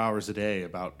 4 hours a day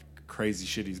about... crazy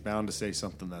shit. He's bound to say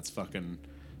something that's fucking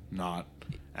not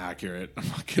accurate.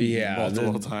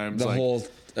 Multiple times.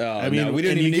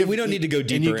 We don't need to go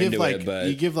deeper into it. But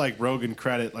you give like Rogan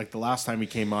credit. Like the last time he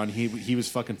came on, he was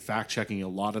fucking fact checking a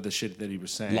lot of the shit that he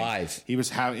was saying live. He was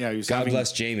having God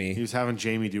bless Jamie. He was having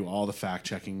Jamie do all the fact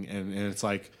checking, and it's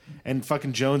like, and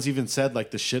fucking Jones even said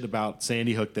like the shit about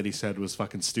Sandy Hook that he said was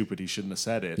fucking stupid. He shouldn't have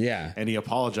said it. Yeah, and he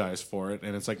apologized for it.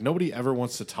 And it's like nobody ever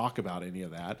wants to talk about any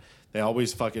of that. They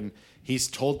always fucking... He's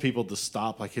told people to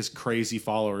stop, like his crazy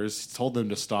followers. He's told them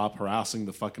to stop harassing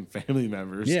the fucking family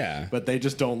members. Yeah. But they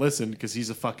just don't listen because he's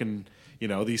a fucking...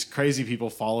 these crazy people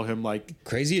follow him like...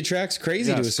 Crazy attracts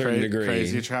crazy to a certain degree.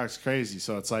 Crazy attracts crazy.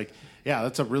 So it's like, yeah,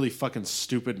 that's a really fucking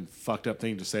stupid and fucked up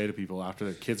thing to say to people after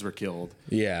their kids were killed.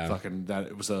 Yeah. Fucking that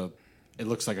it was a... It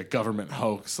looks like a government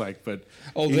hoax, but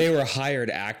they were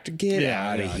hired actor. Get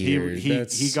out of here!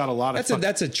 He got a lot of.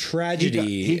 That's a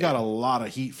tragedy. He got a lot of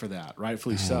heat for that,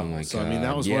 rightfully so. Oh my so God. I mean,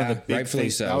 that was one of the big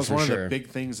things. So, that was one of the big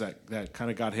things that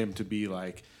kind of got him to be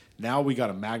like, now we got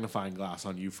a magnifying glass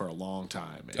on you for a long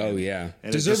time. And,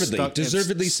 and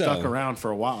deservedly stuck around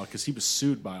for a while because he was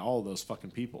sued by all of those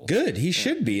fucking people. Good, he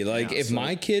should be. Like, if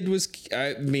my kid was,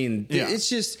 I mean, it's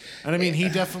just, and I mean, he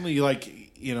definitely,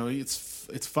 like, you know,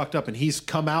 it's fucked up, and he's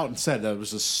come out and said that it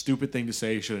was a stupid thing to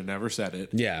say. He should have never said it.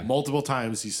 Yeah, multiple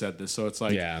times he said this, so it's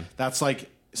like, that's like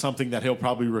something that he'll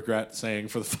probably regret saying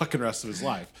for the fucking rest of his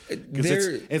life, because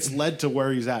it's led to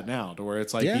where he's at now, to where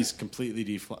it's like he's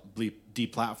completely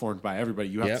deplatformed by everybody.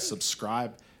 You have to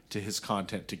subscribe to his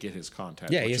content to get his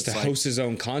content. Yeah, he has to host his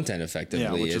own content effectively.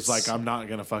 Yeah, which is like, I'm not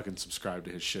gonna fucking subscribe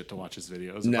to his shit to watch his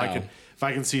videos. If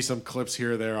I can see some clips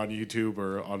here or there on YouTube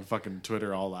or on fucking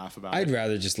Twitter, I'll laugh about it. I'd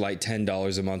rather just light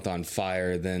 $10 a month on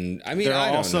fire than, I mean, there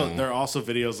are also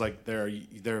videos, like there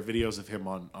are videos of him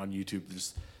on YouTube.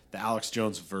 There's the Alex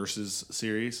Jones Versus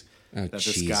series. Oh, that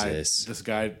Jesus. This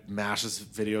guy mashes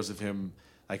videos of him,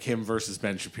 like him versus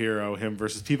Ben Shapiro, him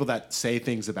versus people that say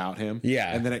things about him.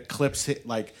 Yeah. And then it clips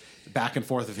like back and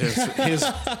forth of his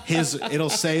it'll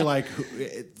say like,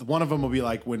 one of them will be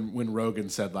like when Rogan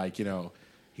said, like, you know,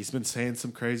 he's been saying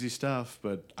some crazy stuff,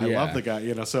 but I love the guy,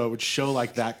 you know, so it would show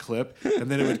like that clip, and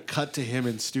then it would cut to him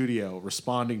in studio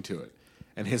responding to it.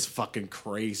 And his fucking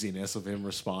craziness of him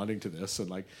responding to this, and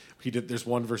like there's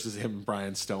one versus him and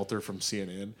Brian Stelter from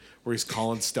CNN where he's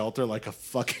calling Stelter like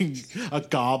a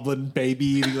goblin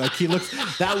baby. Like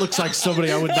that looks like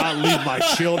somebody I would not leave my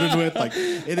children with. Like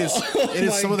it is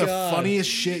some of the funniest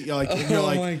shit. You're like,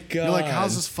 you're like,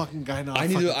 how's this fucking guy not? I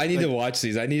need to watch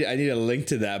these. I need a link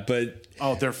to that, but.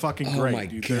 Oh, they're fucking great. My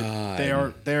dude.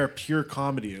 God. They are pure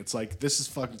comedy. It's like, this is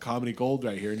fucking comedy gold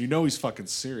right here, and you know he's fucking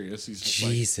serious. He's just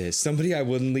Jesus, somebody I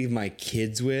wouldn't leave my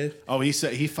kids with. Oh, he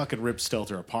said he fucking ripped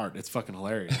Stelter apart. It's fucking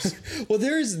hilarious. Well,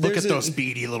 there's look at those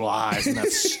beady little eyes and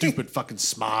that stupid fucking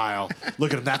smile.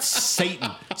 Look at him. That's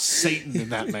Satan in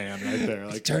that man right there.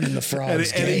 Like, he's turning the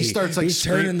frogs. And he starts like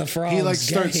turning the frogs. He like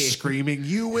starts screaming,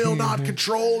 "You will not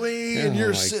control me!" And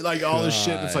you're like all this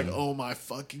shit. And it's like, oh my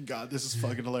fucking God, this is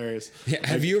fucking hilarious. Yeah,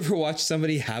 have you ever watched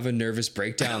somebody have a nervous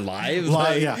breakdown live?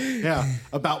 Yeah.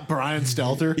 About Brian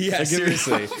Stelter. Yeah, like,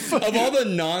 seriously. Of all the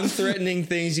non-threatening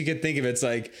things you could think of, it's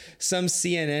like some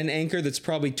CNN anchor that's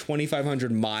probably 2,500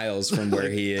 miles from where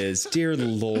he is. Dear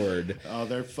Lord. Oh,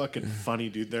 they're fucking funny,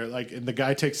 dude. They're like, and the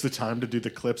guy takes the time to do the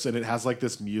clips, and it has like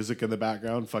this music in the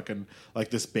background, fucking like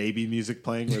this baby music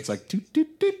playing, where it's like doot,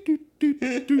 doot, doot, doot.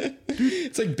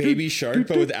 It's like Baby Shark,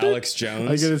 but with Alex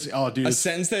Jones. Dude, a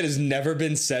sentence that has never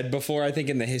been said before, I think,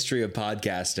 in the history of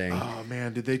podcasting. Oh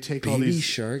man, did they take Baby all these? Baby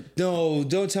Shark? No,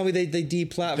 don't tell me they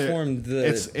deplatformed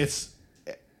the.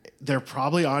 They're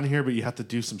probably on here, but you have to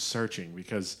do some searching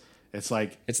because it's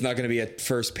like it's not going to be a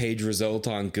first page result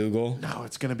on Google. No,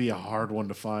 it's going to be a hard one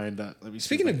to find. Let me.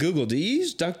 Speaking of Google, do you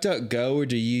use DuckDuckGo or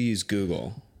do you use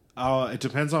Google? It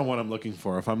depends on what I'm looking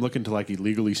for. If I'm looking to like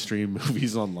illegally stream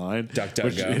movies online,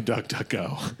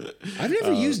 DuckDuckGo. I've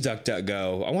never used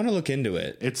DuckDuckGo. I want to look into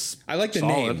it. I like the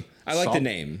name. I like the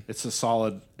name. It's a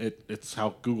solid. It's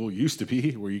how Google used to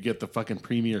be, where you get the fucking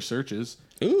premier searches.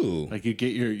 Ooh, like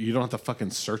you don't have to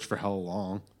fucking search for hell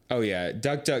long. Oh yeah,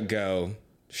 DuckDuckGo.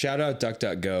 Shout out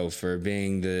DuckDuckGo for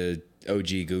being the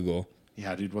OG Google.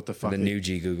 Yeah, dude, what the fuck? The new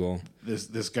G Google.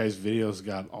 This guy's videos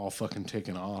got all fucking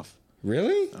taken off.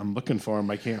 Really? I'm looking for them.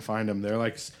 I can't find them. They're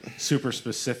like super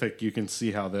specific. You can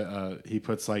see how he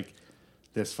puts like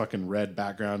this fucking red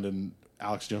background and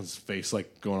Alex Jones' face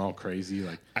like going all crazy.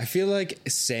 Like I feel like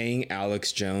saying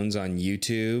Alex Jones on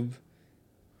YouTube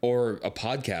or a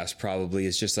podcast probably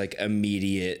is just like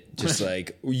immediate, just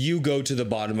like you go to the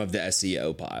bottom of the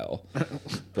SEO pile.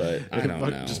 But I don't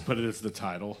know. Just put it as the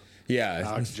title. Yeah.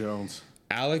 Alex Jones.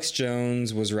 Alex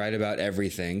Jones was right about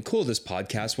everything. Cool, this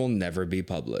podcast will never be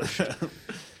published.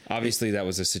 Obviously, that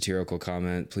was a satirical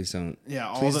comment. Please don't.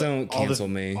 Yeah, don't cancel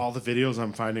me. All the videos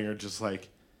I'm finding are just like.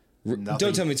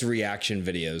 Don't tell me it's reaction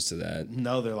videos to that.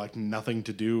 No, they're like nothing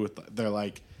to do with. They're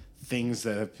like things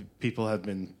that people have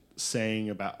been saying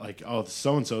about, like, oh,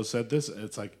 so and so said this.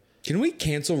 It's like. Can we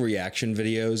cancel reaction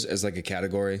videos as like a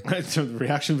category? So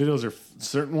reaction videos are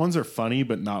certain ones are funny,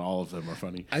 but not all of them are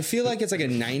funny. I feel like it's like a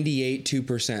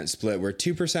 98-2% split where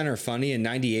 2% are funny and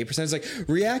 98% is like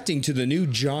reacting to the new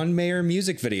John Mayer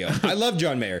music video. I love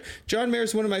John Mayer. John Mayer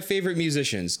is one of my favorite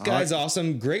musicians. Guy's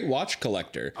awesome. Great watch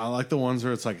collector. I like the ones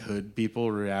where it's like hood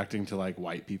people reacting to like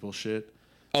white people shit.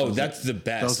 Oh, that's the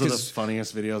best. Those are the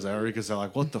funniest videos ever because they're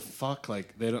like, what the fuck?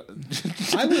 Like, they don't.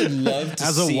 I would love to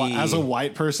see. see. As a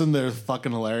white person, they're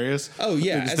fucking hilarious. Oh,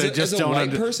 yeah. As a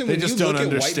white person, when you look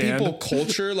at white people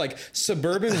culture, like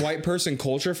suburban white person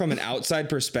culture from an outside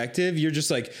perspective, you're just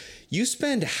like, you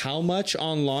spend how much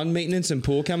on lawn maintenance and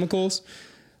pool chemicals?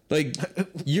 Like,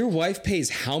 your wife pays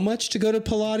how much to go to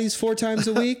Pilates 4 times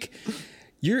a week?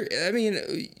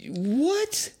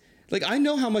 What? Like, I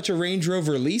know how much a Range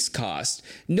Rover lease costs.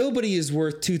 Nobody is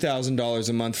worth $2,000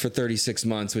 a month for 36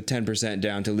 months with 10%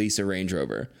 down to lease a Range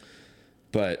Rover.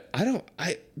 But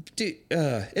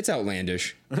it's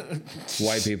outlandish.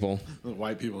 White people.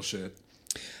 White people shit.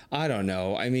 I don't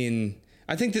know. I mean,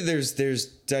 I think that there's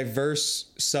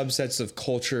diverse subsets of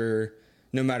culture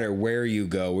no matter where you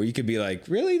go, where you could be like,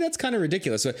 really? That's kind of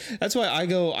ridiculous. So that's why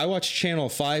I watch Channel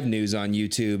 5 News on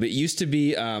YouTube. It used to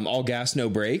be All Gas, No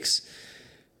Brakes.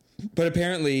 But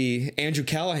apparently Andrew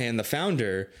Callahan, the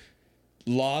founder,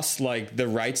 lost like the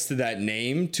rights to that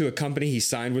name to a company he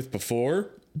signed with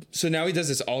before. So now he does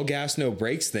this All Gas, No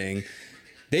Brakes thing.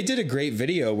 They did a great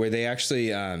video where they actually,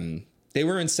 they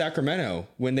were in Sacramento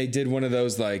when they did one of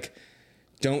those like,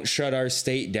 don't shut our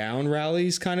state down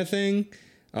rallies kind of thing.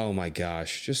 Oh my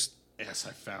gosh. Yes,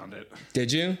 I found it.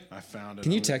 Did you? I found it.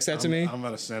 Can you text that to me? I'm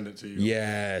going to send it to you.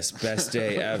 Yes. Best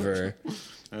day ever.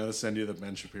 I'm going to send you the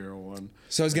Ben Shapiro one.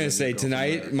 So I was going to say,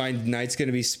 tonight, my night's going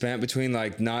to be spent between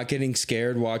like not getting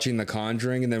scared watching The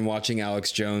Conjuring and then watching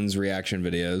Alex Jones reaction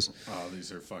videos. Oh,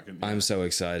 these are fucking... I'm so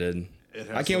excited.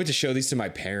 I can't wait to show these to my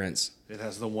parents. It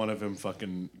has the one of him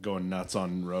fucking going nuts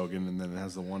on Rogan, and then it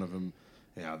has the one of him,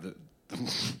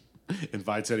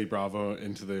 invites Eddie Bravo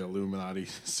into the Illuminati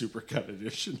Supercut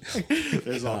edition.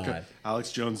 There's all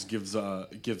Alex Jones gives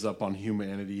up on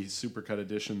humanity Supercut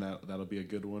edition. That'll be a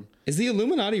good one. Is the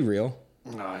Illuminati real?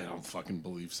 I don't fucking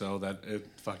believe so. That it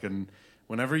fucking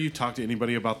whenever you talk to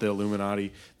anybody about the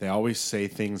Illuminati, they always say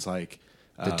things like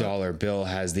the dollar bill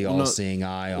has the all-seeing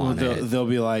eye on it. They'll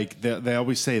be like they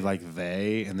always say like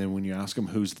they, and then when you ask them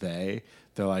who's they,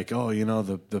 they're like, oh, you know,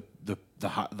 the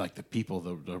like the people,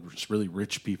 the really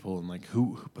rich people, and like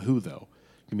who though?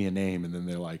 Give me a name, and then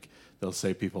they'll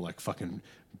say people like fucking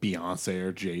Beyonce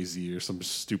or Jay-Z or some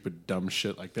stupid dumb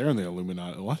shit like they're in the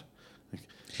Illuminati. What? Like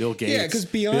Bill Gates. Yeah, because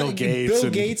Bill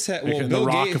Gates the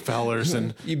Rockefellers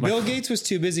and Bill Gates was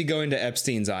too busy going to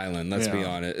Epstein's Island. Let's be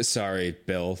honest. Sorry,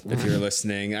 Bill, if you're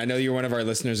listening. I know you're one of our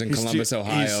listeners in Columbus,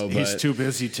 Ohio. He's too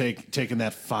busy taking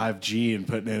that 5G and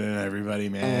putting it in everybody,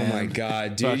 man. Oh my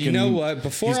god, dude! You know what?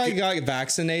 Before I got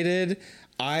vaccinated,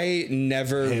 I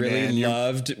never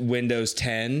loved Windows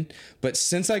 10, but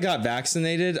since I got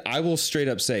vaccinated, I will straight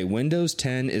up say Windows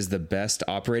 10 is the best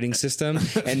operating system,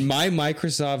 and my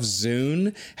Microsoft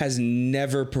Zune has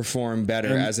never performed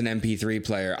better as an MP3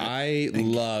 player. I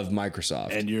love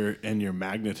Microsoft. And you're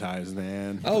magnetized,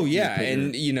 man. Oh yeah,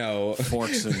 and you know,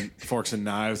 forks and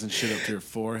knives and shit up to your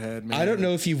forehead, man. I don't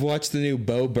know if you've watched the new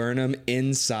Bo Burnham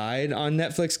Inside on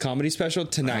Netflix comedy special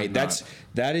tonight.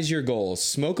 That is your goal.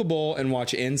 Smoke a bowl and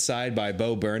watch Inside by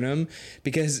Bo Burnham,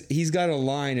 because he's got a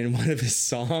line in one of his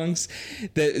songs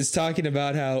that is talking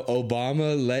about how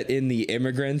Obama let in the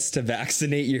immigrants to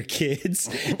vaccinate your kids.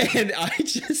 And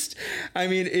I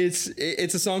mean, it's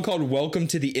a song called Welcome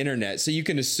to the Internet. So you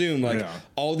can assume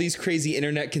all these crazy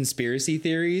internet conspiracy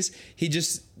theories. He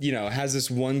just, has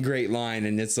this one great line,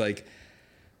 and it's like,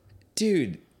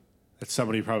 dude.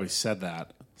 Somebody probably said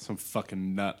that. Some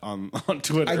fucking nut on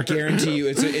Twitter. I guarantee you,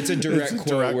 it's a direct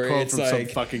quote where it's from like some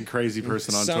fucking crazy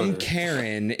person on Twitter. Some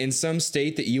Karen in some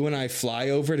state that you and I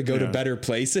fly over to go to better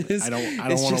places. I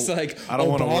don't it's wanna, just like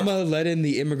Obama let in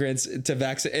the immigrants to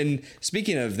vaccinate. And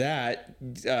speaking of that,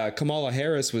 Kamala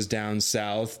Harris was down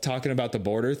south talking about the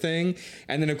border thing,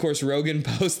 and then of course Rogan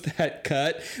posts that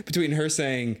cut between her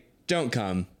saying, "Don't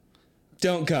come."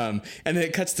 And then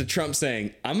it cuts to Trump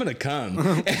saying, "I'm going to come."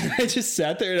 And I just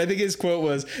sat there, and I think his quote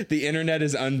was, "The internet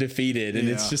is undefeated." And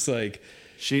it's just like,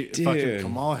 fucking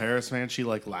Kamala Harris, man, she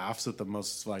like laughs at the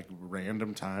most like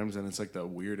random times, and it's like the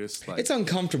weirdest. Like, it's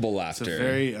uncomfortable laughter. It's a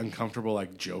very uncomfortable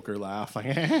like Joker laugh. Like,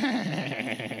 you're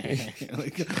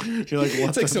like, what?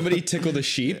 It's like somebody tickled a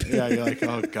sheep. Yeah, you're like,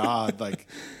 oh god, like,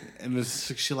 and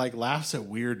she like laughs at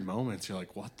weird moments. You're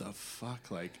like, what the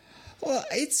fuck, like. Well,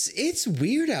 it's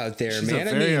weird out there, she's man.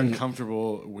 A very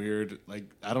uncomfortable, weird, like,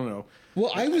 I don't know.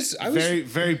 Well, I was very,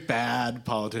 very bad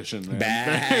politician.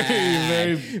 Man.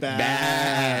 Very, very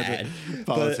bad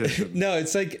politician. But, no,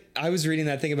 it's like I was reading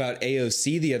that thing about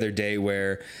AOC the other day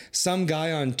where some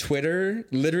guy on Twitter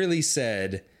literally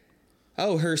said,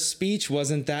 "Oh, her speech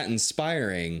wasn't that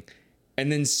inspiring."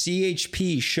 And then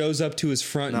CHP shows up to his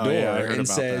front door and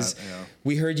says,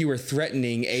 "We heard you were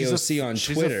threatening AOC on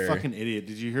Twitter." She's a fucking idiot.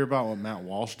 Did you hear about what Matt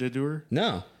Walsh did to her?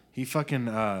 No. He fucking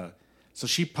so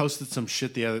she posted some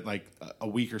shit the other a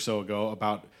week or so ago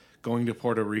about going to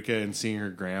Puerto Rico and seeing her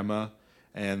grandma,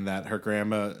 and that her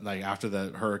grandma, like after the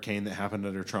hurricane that happened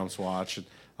under Trump's watch and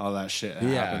all that shit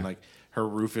happened, like her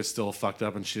roof is still fucked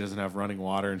up and she doesn't have running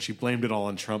water, and she blamed it all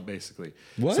on Trump basically.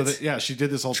 What? So she did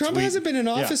this whole Trump tweet. hasn't been in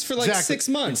office for like 6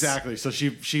 months. Exactly. So she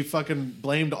fucking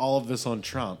blamed all of this on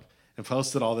Trump and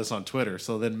posted all this on Twitter.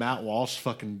 So then Matt Walsh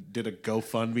fucking did a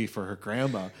GoFundMe for her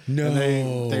grandma. No.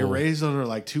 And they raised on her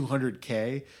like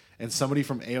 $200K, and somebody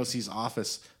from AOC's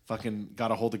office fucking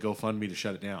got a hold of GoFundMe to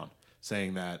shut it down,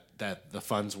 saying that the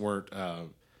funds weren't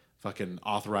fucking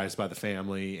authorized by the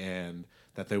family and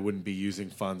that they wouldn't be using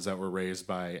funds that were raised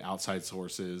by outside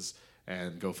sources,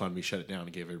 and GoFundMe shut it down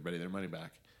and gave everybody their money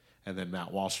back. And then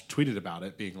Matt Walsh tweeted about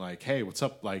it, being like, hey, what's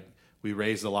up? Like, we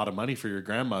raised a lot of money for your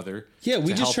grandmother. Yeah,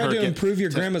 we just tried to improve your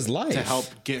grandma's life. To help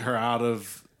get her out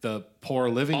of the poor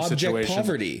living Object situation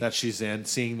poverty that she's in,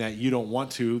 seeing that you don't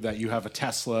want to, that you have a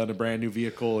Tesla and a brand new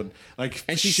vehicle, and like,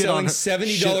 and she's selling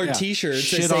 $70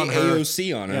 t-shirts that say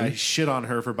AOC on them. Yeah, shit on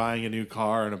her for buying a new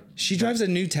car, and she drives a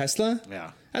new Tesla.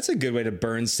 Yeah, that's a good way to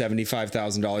burn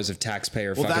 $75,000 of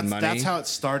taxpayer fucking money. That's how it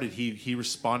started. He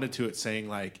responded to it saying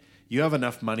like, you have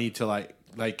enough money to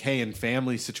like, hey, in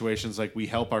family situations, like we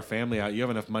help our family out. You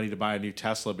have enough money to buy a new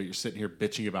Tesla, but you're sitting here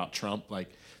bitching about Trump, like.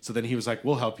 So then he was like,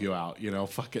 we'll help you out,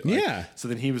 fuck it. Like, yeah. So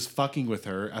then he was fucking with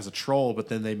her as a troll, but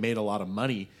then they made a lot of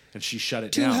money and she shut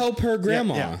it down. To help her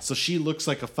grandma. Yeah. So she looks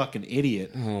like a fucking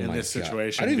idiot in this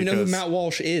situation. I don't even know who Matt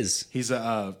Walsh is. He's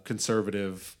a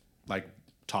conservative, like,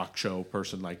 talk show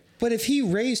person, like. But if he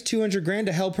raised $200,000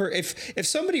 to help her, if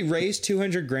somebody raised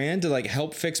 $200,000 to like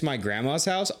help fix my grandma's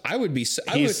house, I would be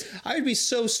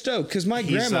so stoked because my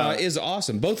grandma is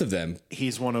awesome. Both of them.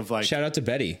 He's one of like, shout out to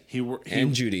Betty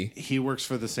and Judy. He works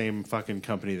for the same fucking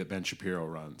company that Ben Shapiro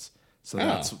runs, so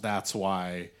that's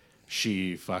why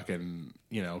she fucking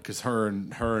because her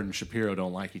and Shapiro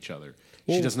don't like each other.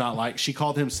 Well, she does not like. She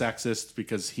called him sexist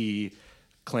because he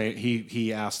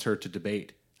asked her to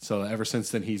debate. So ever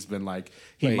since then, he's been like,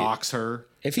 mocks her.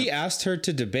 If he asked her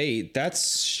to debate, that's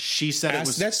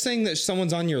saying that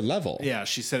someone's on your level. Yeah,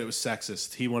 she said it was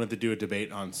sexist. He wanted to do a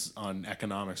debate on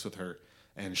economics with her,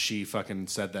 and she fucking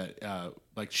said that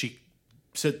she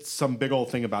said some big old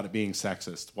thing about it being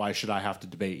sexist. Why should I have to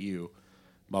debate you?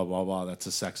 Blah blah blah. That's a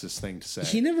sexist thing to say.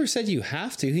 He never said you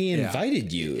have to. He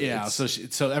invited you. Yeah.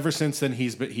 So ever since then,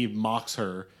 he mocks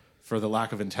her for the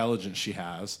lack of intelligence she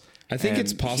has. I think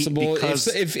it's possible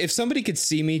if somebody could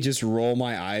see me just roll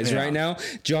my eyes right now.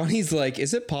 Johnny's like,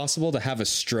 is it possible to have a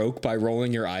stroke by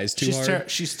rolling your eyes too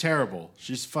hard? She's terrible.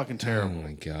 She's fucking terrible. Oh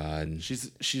my god. She's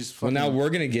fucking. Well, now we're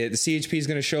gonna get the CHP is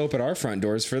gonna show up at our front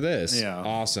doors for this. Yeah,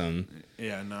 awesome.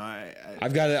 Yeah, no,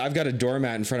 I've got a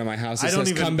doormat in front of my house that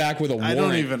says "Come back with a warrant."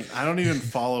 I don't even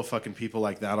follow fucking people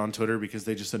like that on Twitter because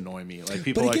they just annoy me. Like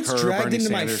people like her, gets dragged Bernie into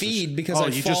Sanders, my feed because I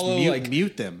follow just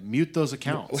mute them, mute those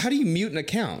accounts. How do you mute an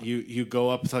account? You go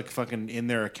up to like fucking in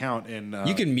their account and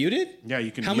you can mute it. Yeah,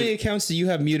 you can. How many accounts do you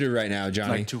have muted right now,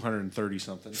 Johnny? Like 230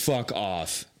 something. Fuck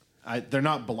off. They're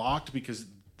not blocked because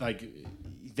like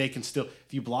they can still.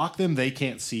 If you block them, they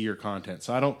can't see your content.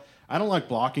 So I don't like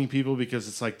blocking people because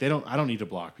it's like I don't need to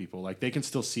block people. Like they can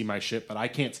still see my shit, but I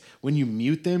can't. When you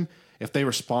mute them, if they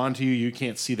respond to you, you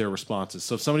can't see their responses.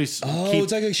 So if somebody it's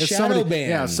like a shadow ban.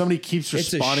 Yeah, if somebody keeps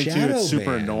responding to you, it's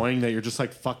super annoying that you're just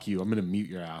like, fuck you, I'm going to mute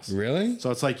your ass. Really? So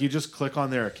it's like you just click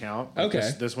on their account. Like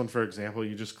okay. This one, for example,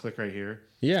 you just click right here.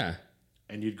 Yeah.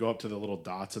 And you'd go up to the little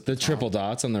dots at the top. Triple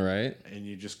dots on the right. And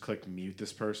you just click mute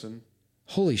this person.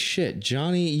 Holy shit,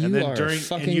 Johnny, you are a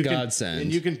fucking godsend.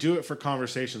 And you can do it for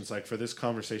conversations. Like for this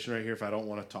conversation right here, if I don't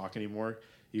want to talk anymore,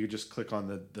 you could just click on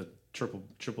the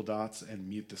triple dots and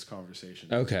mute this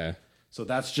conversation. Okay. So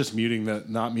that's just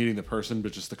not muting the person,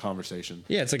 but just the conversation.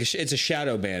 Yeah, it's like it's a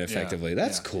shadow ban effectively.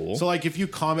 That's cool. So like if you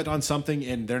comment on something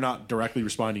and they're not directly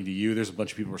responding to you, there's a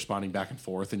bunch of people responding back and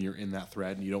forth and you're in that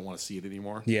thread and you don't want to see it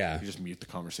anymore. Yeah. You just mute the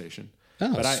conversation.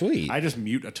 Oh, but sweet. I just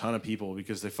mute a ton of people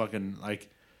because they fucking like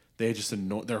they just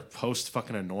their posts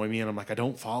fucking annoy me and I'm like, I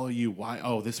don't follow you. Why?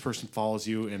 Oh, this person follows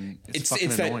you and it's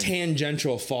fucking annoying. That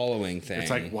tangential following thing.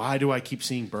 It's like, why do I keep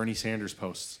seeing Bernie Sanders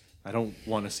posts? I don't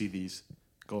want to see these.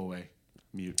 Go away.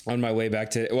 Mute. On my way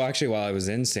back while I was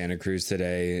in Santa Cruz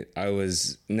today, I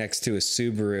was next to a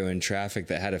Subaru in traffic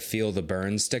that had a Feel the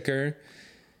Burn sticker.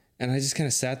 And I just kind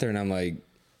of sat there and I'm like,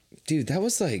 dude, that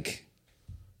was like,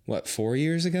 what, 4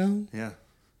 years ago? Yeah.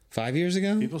 5 years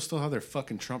ago? People still have their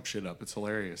fucking Trump shit up. It's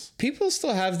hilarious. People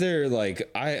still have their,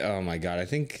 oh my God, I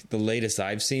think the latest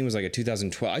I've seen was like a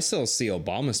 2012. I still see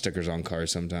Obama stickers on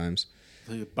cars sometimes.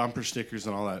 The bumper stickers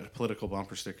and all that, political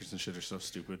bumper stickers and shit are so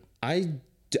stupid.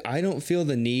 I don't feel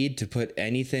the need to put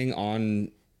anything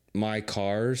on my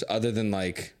cars other than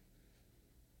like,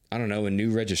 I don't know, a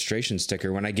new registration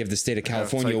sticker when I give the state of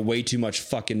California way too much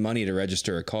fucking money to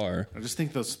register a car. I just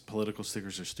think those political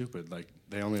stickers are stupid. Like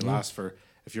they only last for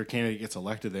if your candidate gets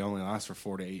elected, they only last for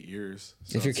 4 to 8 years.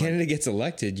 So if your candidate gets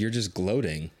elected, you're just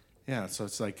gloating. Yeah, so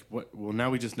it's like, what? Well,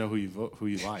 now we just know who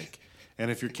you like, and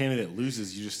if your candidate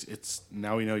loses,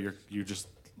 now we know you just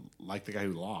like the guy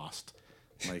who lost,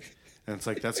 like, and it's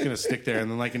like that's gonna stick there, and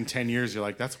then like in 10 years, you're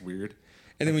like, that's weird.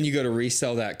 And then when you go to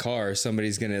resell that car,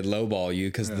 somebody's gonna lowball you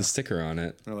because of the sticker on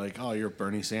it. They're like, oh, you're a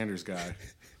Bernie Sanders guy.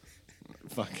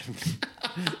 Fucking,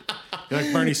 you're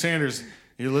like Bernie Sanders.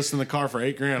 You listen to the car for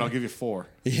 $8,000, I'll give you 4.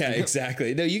 Yeah,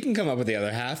 exactly. No, you can come up with the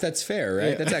other half. That's fair, right?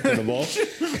 Yeah. That's equitable.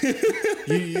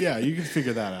 You can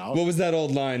figure that out. What was that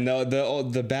old line?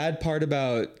 The bad part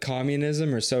about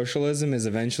communism or socialism is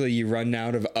eventually you run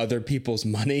out of other people's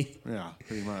money. Yeah,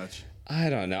 pretty much. I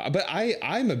don't know. But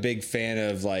I'm a big fan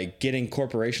of like getting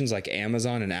corporations like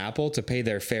Amazon and Apple to pay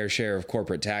their fair share of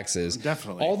corporate taxes.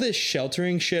 Definitely. All this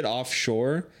sheltering shit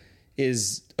offshore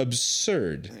is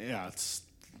absurd. Yeah, it's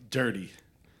dirty.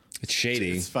 It's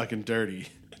shady. It's fucking dirty.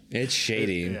 It's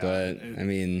shady, but I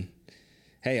mean,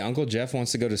 hey, Uncle Jeff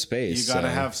wants to go to space. You got to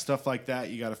have stuff like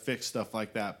that. You got to fix stuff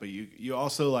like that. But you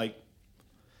also like,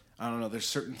 I don't know. There's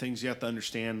certain things you have to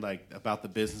understand like about the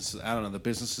businesses. I don't know. The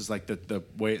businesses like the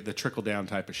way the trickle down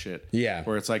type of shit. Yeah.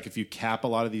 Where it's like if you cap a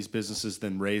lot of these businesses,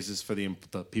 then raises for the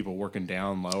people working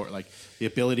down lower, like the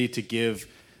ability to give.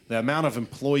 The amount of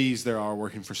employees there are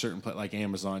working for certain like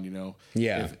Amazon,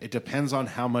 it depends on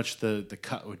how much the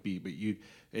cut would be, but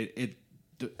it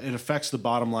affects the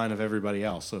bottom line of everybody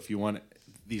else. So if you want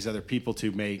these other people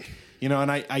to make, and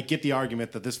I get the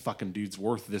argument that this fucking dude's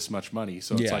worth this much money.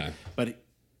 So it's like, but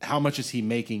how much is he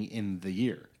making in the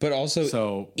year? But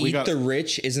also, the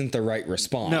rich isn't the right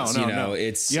response. No.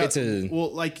 It's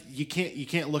like you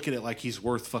can't look at it like he's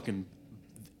worth fucking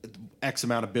X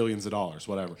amount of billions of dollars,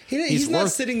 whatever. He's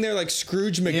not sitting there like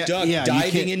Scrooge McDuck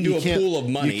diving into a pool of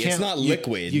money. It's not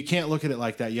liquid. You can't look at it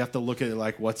like that. You have to look at it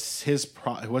like what's his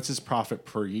profit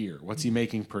per year? What's he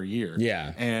making per year?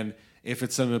 Yeah. And if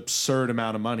it's an absurd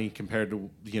amount of money compared to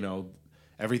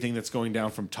everything that's going down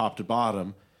from top to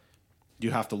bottom, you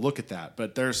have to look at that.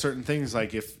 But there are certain things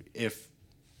like if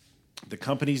the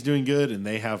company's doing good and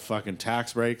they have fucking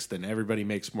tax breaks, then everybody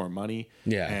makes more money.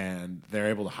 Yeah. And they're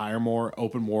able to hire more,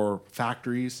 open more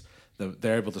factories.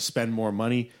 They're able to spend more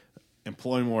money,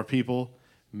 employ more people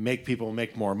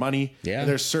make more money. Yeah. And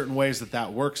there's certain ways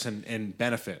that works and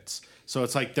benefits. So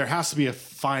it's like there has to be a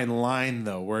fine line,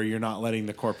 though, where you're not letting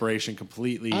the corporation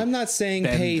completely. I'm not saying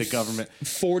pay the government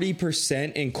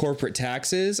 40% in corporate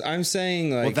taxes. I'm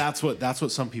saying like that's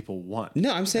what some people want.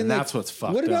 No, I'm saying that's what's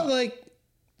fucked up. What about like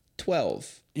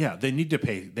 12? Yeah, they need to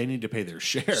pay their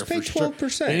share. Just pay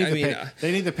 12%.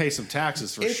 They need to pay some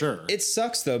taxes for sure. It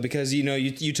sucks though because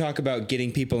you talk about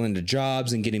getting people into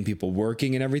jobs and getting people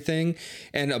working and everything.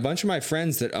 And a bunch of my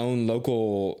friends that own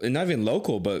local, and not even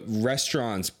local, but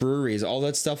restaurants, breweries, all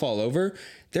that stuff all over,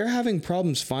 they're having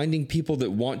problems finding people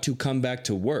that want to come back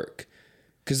to work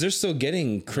because they're still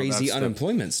getting crazy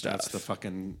unemployment stuff. That's the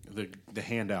fucking the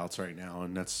handouts right now,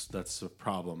 and that's a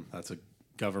problem. That's a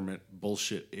government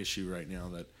bullshit issue right now.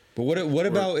 But what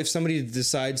about if somebody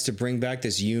decides to bring back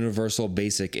this universal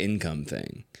basic income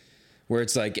thing, where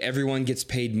it's like everyone gets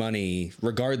paid money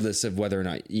regardless of whether or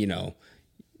not you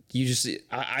just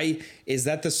is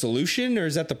that the solution or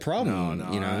is that the problem?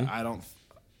 No, I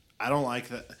don't like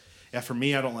that. Yeah, for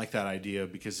me, I don't like that idea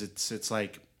because it's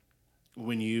like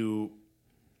when you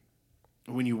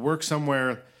work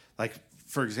somewhere, like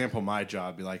for example, my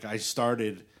job, like I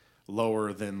started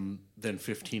lower than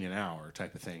 15 an hour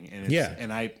type of thing.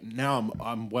 And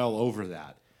I'm well over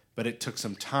that, but it took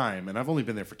some time and I've only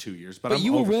been there for 2 years, but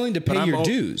you were willing to pay your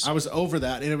dues. I was over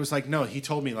that. And it was like, no, he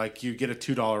told me like you get a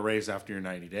 $2 raise after your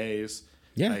 90 days.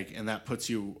 Yeah. Like, and that puts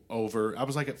you over, I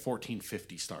was like at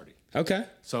 $14.50 starting. Okay.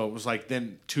 So it was like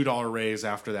then $2 raise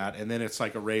after that. And then it's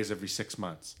like a raise every 6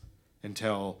 months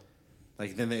until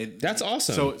like, then that's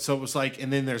awesome. So it was like,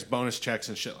 and then there's bonus checks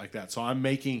and shit like that. So I'm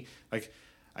making like,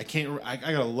 I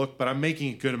gotta look, but I'm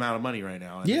making a good amount of money right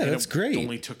now. And that's great. It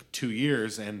only took 2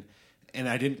 years, and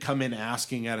I didn't come in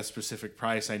asking at a specific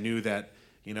price. I knew that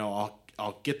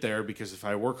I'll get there because if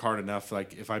I work hard enough,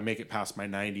 like if I make it past my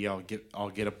 90, I'll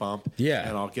get a bump. Yeah,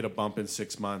 and I'll get a bump in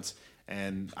 6 months.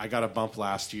 And I got a bump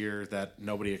last year that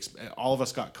all of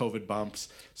us got COVID bumps.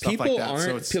 Stuff like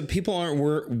that. People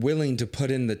aren't willing to put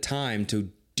in the time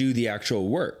to do the actual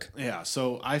work. Yeah,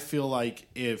 so I feel like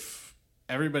if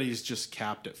everybody's just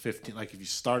capped at 15. Like if you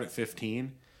start at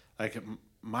 15, like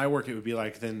my work, it would be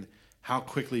like, then how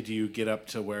quickly do you get up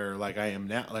to where like I am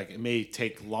now? Like it may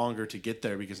take longer to get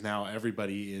there because now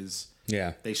everybody is,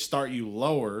 they start you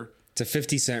lower. It's a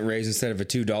 50-cent raise instead of a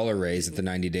 $2 raise at the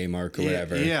 90-day mark or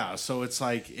whatever. Yeah. So it's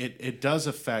like, it does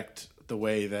affect the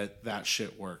way that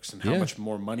shit works and how much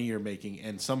more money you're making.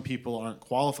 And some people aren't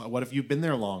qualified. What if you've been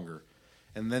there longer?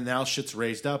 And then now shit's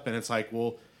raised up and it's like,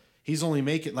 well, he's only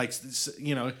making like,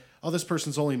 you know, oh, this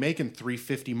person's only making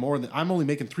 $350 more than I'm only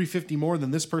making $350 more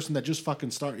than this person that just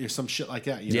fucking started, or some shit like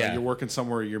that. You know, you're working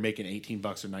somewhere, you're making $18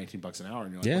 or $19 an hour,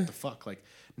 and you're like, what the fuck? Like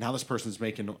now this person's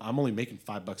making, I'm only making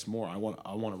 $5 more. I want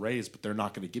a raise, but they're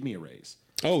not going to give me a raise.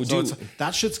 Oh, so dude,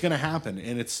 that shit's going to happen,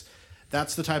 and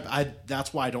that's the type.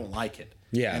 That's why I don't like it.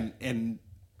 Yeah, and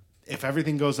if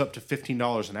everything goes up to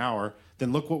 $15 an hour,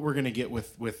 then look what we're going to get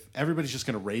with everybody's just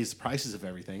going to raise the prices of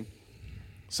everything.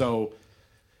 So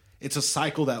it's a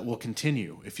cycle that will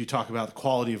continue. If you talk about the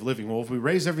quality of living, well, if we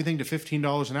raise everything to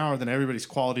 $15 an hour, then everybody's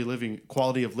quality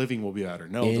of living will be better.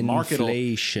 No,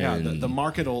 inflation. The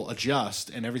market will adjust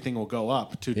and everything will go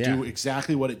up to do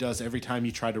exactly what it does every time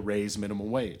you try to raise minimum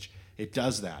wage. It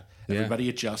does that. Everybody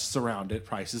adjusts around it.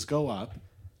 Prices go up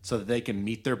so that they can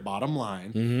meet their bottom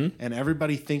line. Mm-hmm. And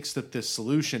everybody thinks that this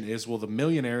solution is, well, the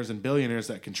millionaires and billionaires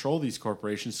that control these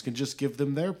corporations can just give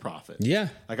them their profit. Yeah.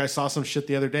 Like I saw some shit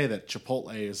the other day that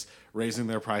Chipotle is raising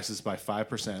their prices by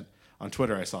 5%. On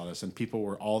Twitter I saw this, and people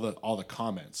were all the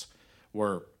comments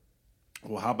were,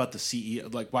 well, how about the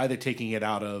CEO? Like, why are they taking it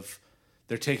out of?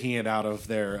 They're taking it out of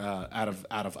their out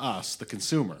of us, the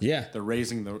consumer. Yeah, they're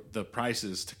raising the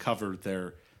prices to cover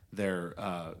their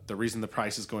the reason the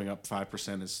price is going up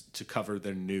 5% is to cover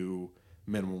their new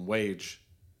minimum wage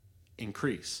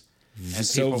increase. And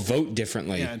so vote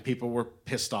differently. Yeah, and people were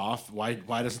pissed off. Why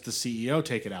doesn't the CEO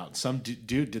take it out? Some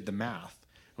dude did the math.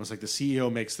 It was like the CEO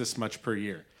makes this much per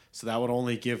year, so that would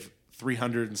only give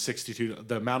 362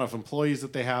 the amount of employees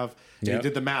that they have. He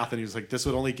did the math and he was like, this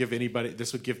would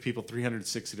give people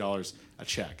 $360 a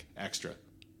check extra.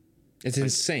 It's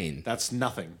insane. That's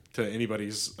nothing to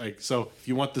anybody's, like, so if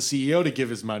you want the CEO to give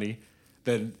his money,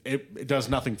 then it does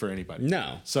nothing for anybody.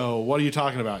 No. So what are you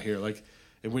talking about here? Like,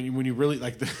 when you really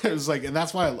like, it was like, and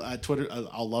that's why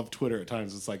I'll love Twitter at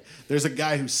times. It's like there's a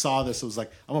guy who saw this and was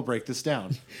like, I'm gonna break this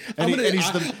down. And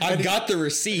I've got the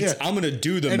receipts. Yeah. I'm gonna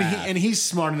do the math. And he's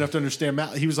smart enough to understand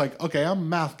math. He was like, okay, I'm a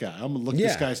math guy. I'm gonna look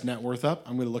this guy's net worth up.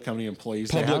 I'm gonna look how many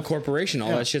employees public they have. Corporation. All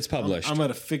that shit's published. I'm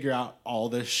gonna figure out all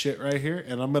this shit right here,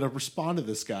 and I'm gonna respond to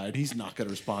this guy. And he's not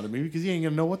gonna respond to me because he ain't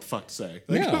gonna know what the fuck to say.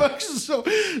 Like, no. So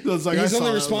it's like his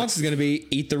only response is gonna be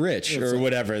 "eat the rich" or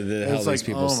whatever the hell these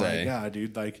people say. Oh my god,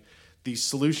 dude! Like, these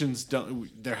solutions don't.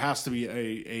 There has to be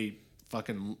a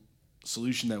fucking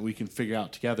solution that we can figure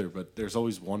out together. But there's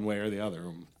always one way or the other.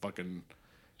 Fucking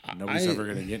nobody's ever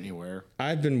going to get anywhere.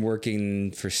 I've been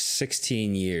working for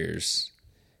 16 years,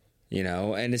 you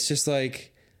know, and it's just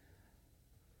like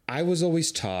I was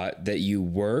always taught that you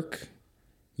work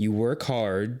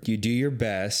hard, you do your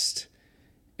best,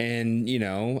 and you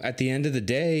know, at the end of the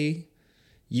day,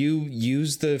 you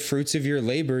use the fruits of your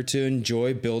labor to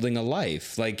enjoy building a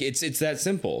life. Like it's that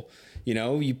simple. You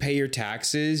know, you pay your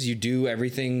taxes, you do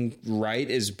everything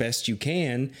right as best you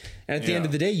can. And at the end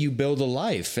of the day, you build a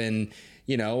life. And,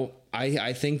 you know,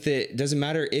 I think that it doesn't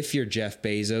matter if you're Jeff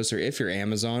Bezos or if you're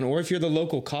Amazon or if you're the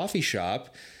local coffee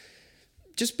shop,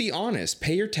 just be honest,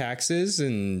 pay your taxes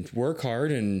and work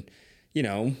hard. And, you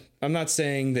know, I'm not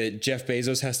saying that Jeff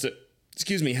Bezos has to,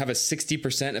 have a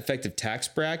 60% effective tax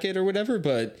bracket or whatever,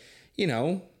 but, you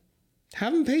know,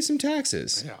 have them pay some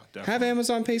taxes. Yeah, definitely. Have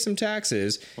Amazon pay some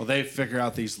taxes. Well, they figure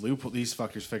out these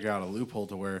fuckers figure out a loophole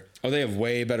to where... Oh, they have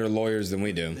way better lawyers than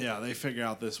we do. Yeah, they figure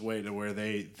out this way to where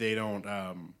they don't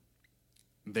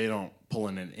pull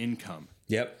in an income.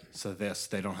 Yep. So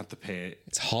they don't have to pay it.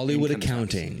 It's Hollywood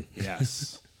accounting. Tax.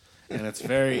 Yes. And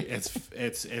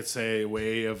it's a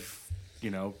way of,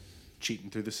 you know, cheating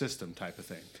through the system type of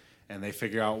thing. And they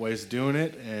figure out ways of doing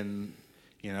it, and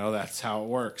you know that's how it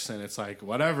works. And it's like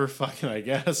whatever, fucking, I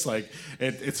guess. Like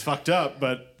it's fucked up,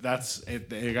 but that's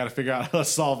it. You got to figure out how to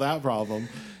solve that problem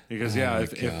because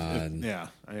if I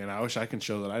mean, I wish I can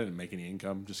show that I didn't make any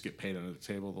income, just get paid under the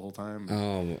table the whole time.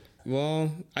 Oh well,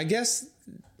 I guess.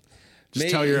 Just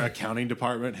tell your accounting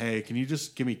department, hey, can you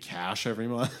just give me cash every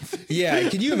month? Yeah,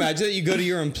 can you imagine that you go to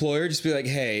your employer, just be like,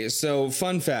 hey, so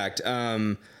fun fact,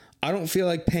 I don't feel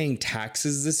like paying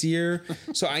taxes this year,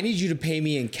 so I need you to pay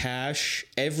me in cash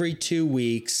every 2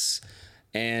 weeks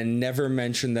and never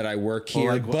mention that I work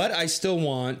here, but I still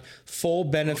want full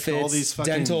benefits, all these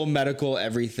dental, medical,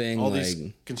 everything. All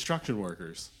these construction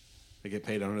workers, they get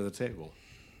paid under the table.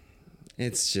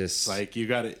 It's just like you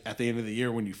got it at the end of the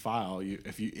year when you file.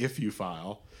 If you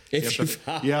file,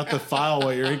 you have to file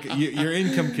what your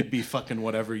income could be fucking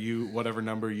whatever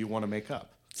number you want to make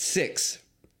up. 6.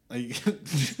 Yeah,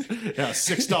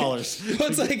 $6. Well,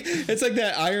 it's like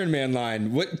that Iron Man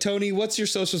line. Tony, what's your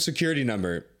social security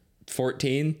number?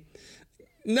 14.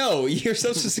 No, your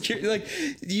Social Security, like,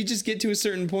 you just get to a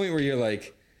certain point where you're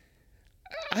like,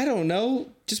 I don't know,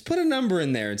 just put a number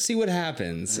in there and see what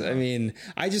happens. Yeah. I mean,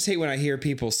 I just hate when I hear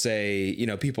people say, you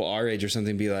know, people our age or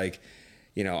something be like,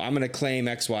 you know, I'm going to claim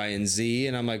X, Y, and Z.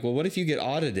 And I'm like, well, what if you get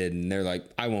audited? And they're like,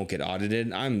 I won't get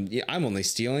audited. I'm only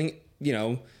stealing, you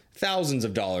know, thousands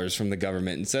of dollars from the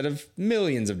government instead of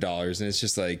millions of dollars. And it's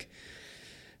just like,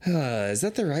 is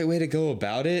that the right way to go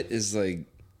about it? Is like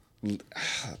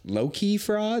low-key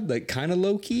fraud? Like kind of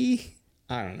low-key?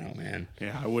 I don't know, man.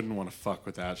 Yeah, I wouldn't want to fuck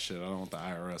with that shit. I don't want the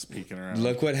IRS peeking around.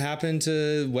 Look what happened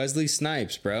to Wesley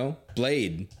Snipes, bro.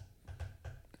 Blade.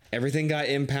 Everything got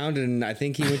impounded, and I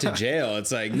think he went to jail.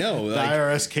 It's like, no. The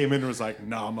IRS came in and was like,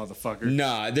 nah, motherfucker.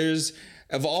 Nah,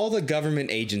 of all the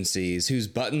government agencies whose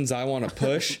buttons I want to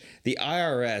push, the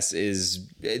IRS is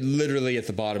literally at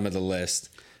the bottom of the list.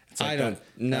 Like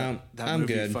I'm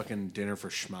movie good. Fucking Dinner for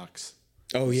Schmucks.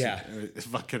 Oh, yeah.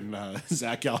 Fucking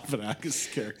Zach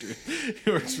Galifianakis' character.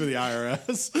 He works for the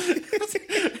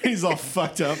IRS. He's all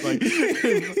fucked up. Like,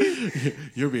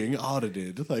 you're being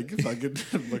audited. Like, fucking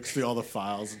looks through all the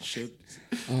files and shit.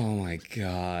 Oh, my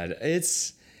God.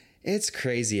 It's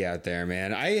crazy out there,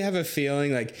 man. I have a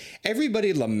feeling like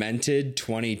everybody lamented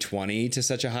 2020 to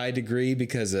such a high degree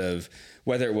because of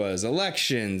whether it was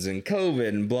elections and COVID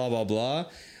and blah, blah, blah.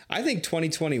 I think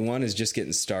 2021 is just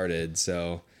getting started.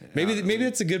 So maybe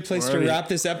that's a good place to wrap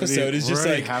this episode. Is just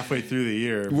like halfway through the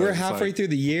year. We're halfway through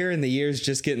the year, and the year's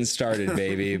just getting started,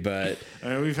 baby. But I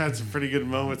mean, we've had some pretty good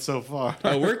moments so far.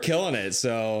 Oh, we're killing it.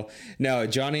 So no,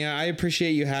 Johnny, I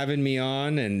appreciate you having me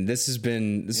on, and this has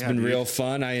been real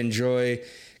fun. I enjoy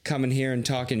coming here and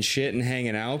talking shit and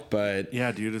hanging out, but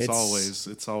yeah, dude, it's always a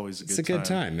good time. It's a good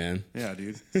time, man. Yeah,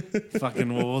 dude.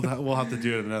 Fucking we'll have to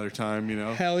do it another time, you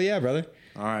know. Hell yeah, brother.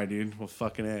 All right, dude. Well,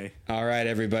 fucking A. All right,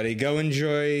 everybody. Go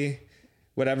enjoy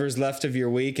whatever's left of your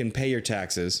week and pay your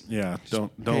taxes. Yeah,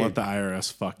 don't let the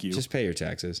IRS fuck you. Just pay your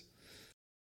taxes.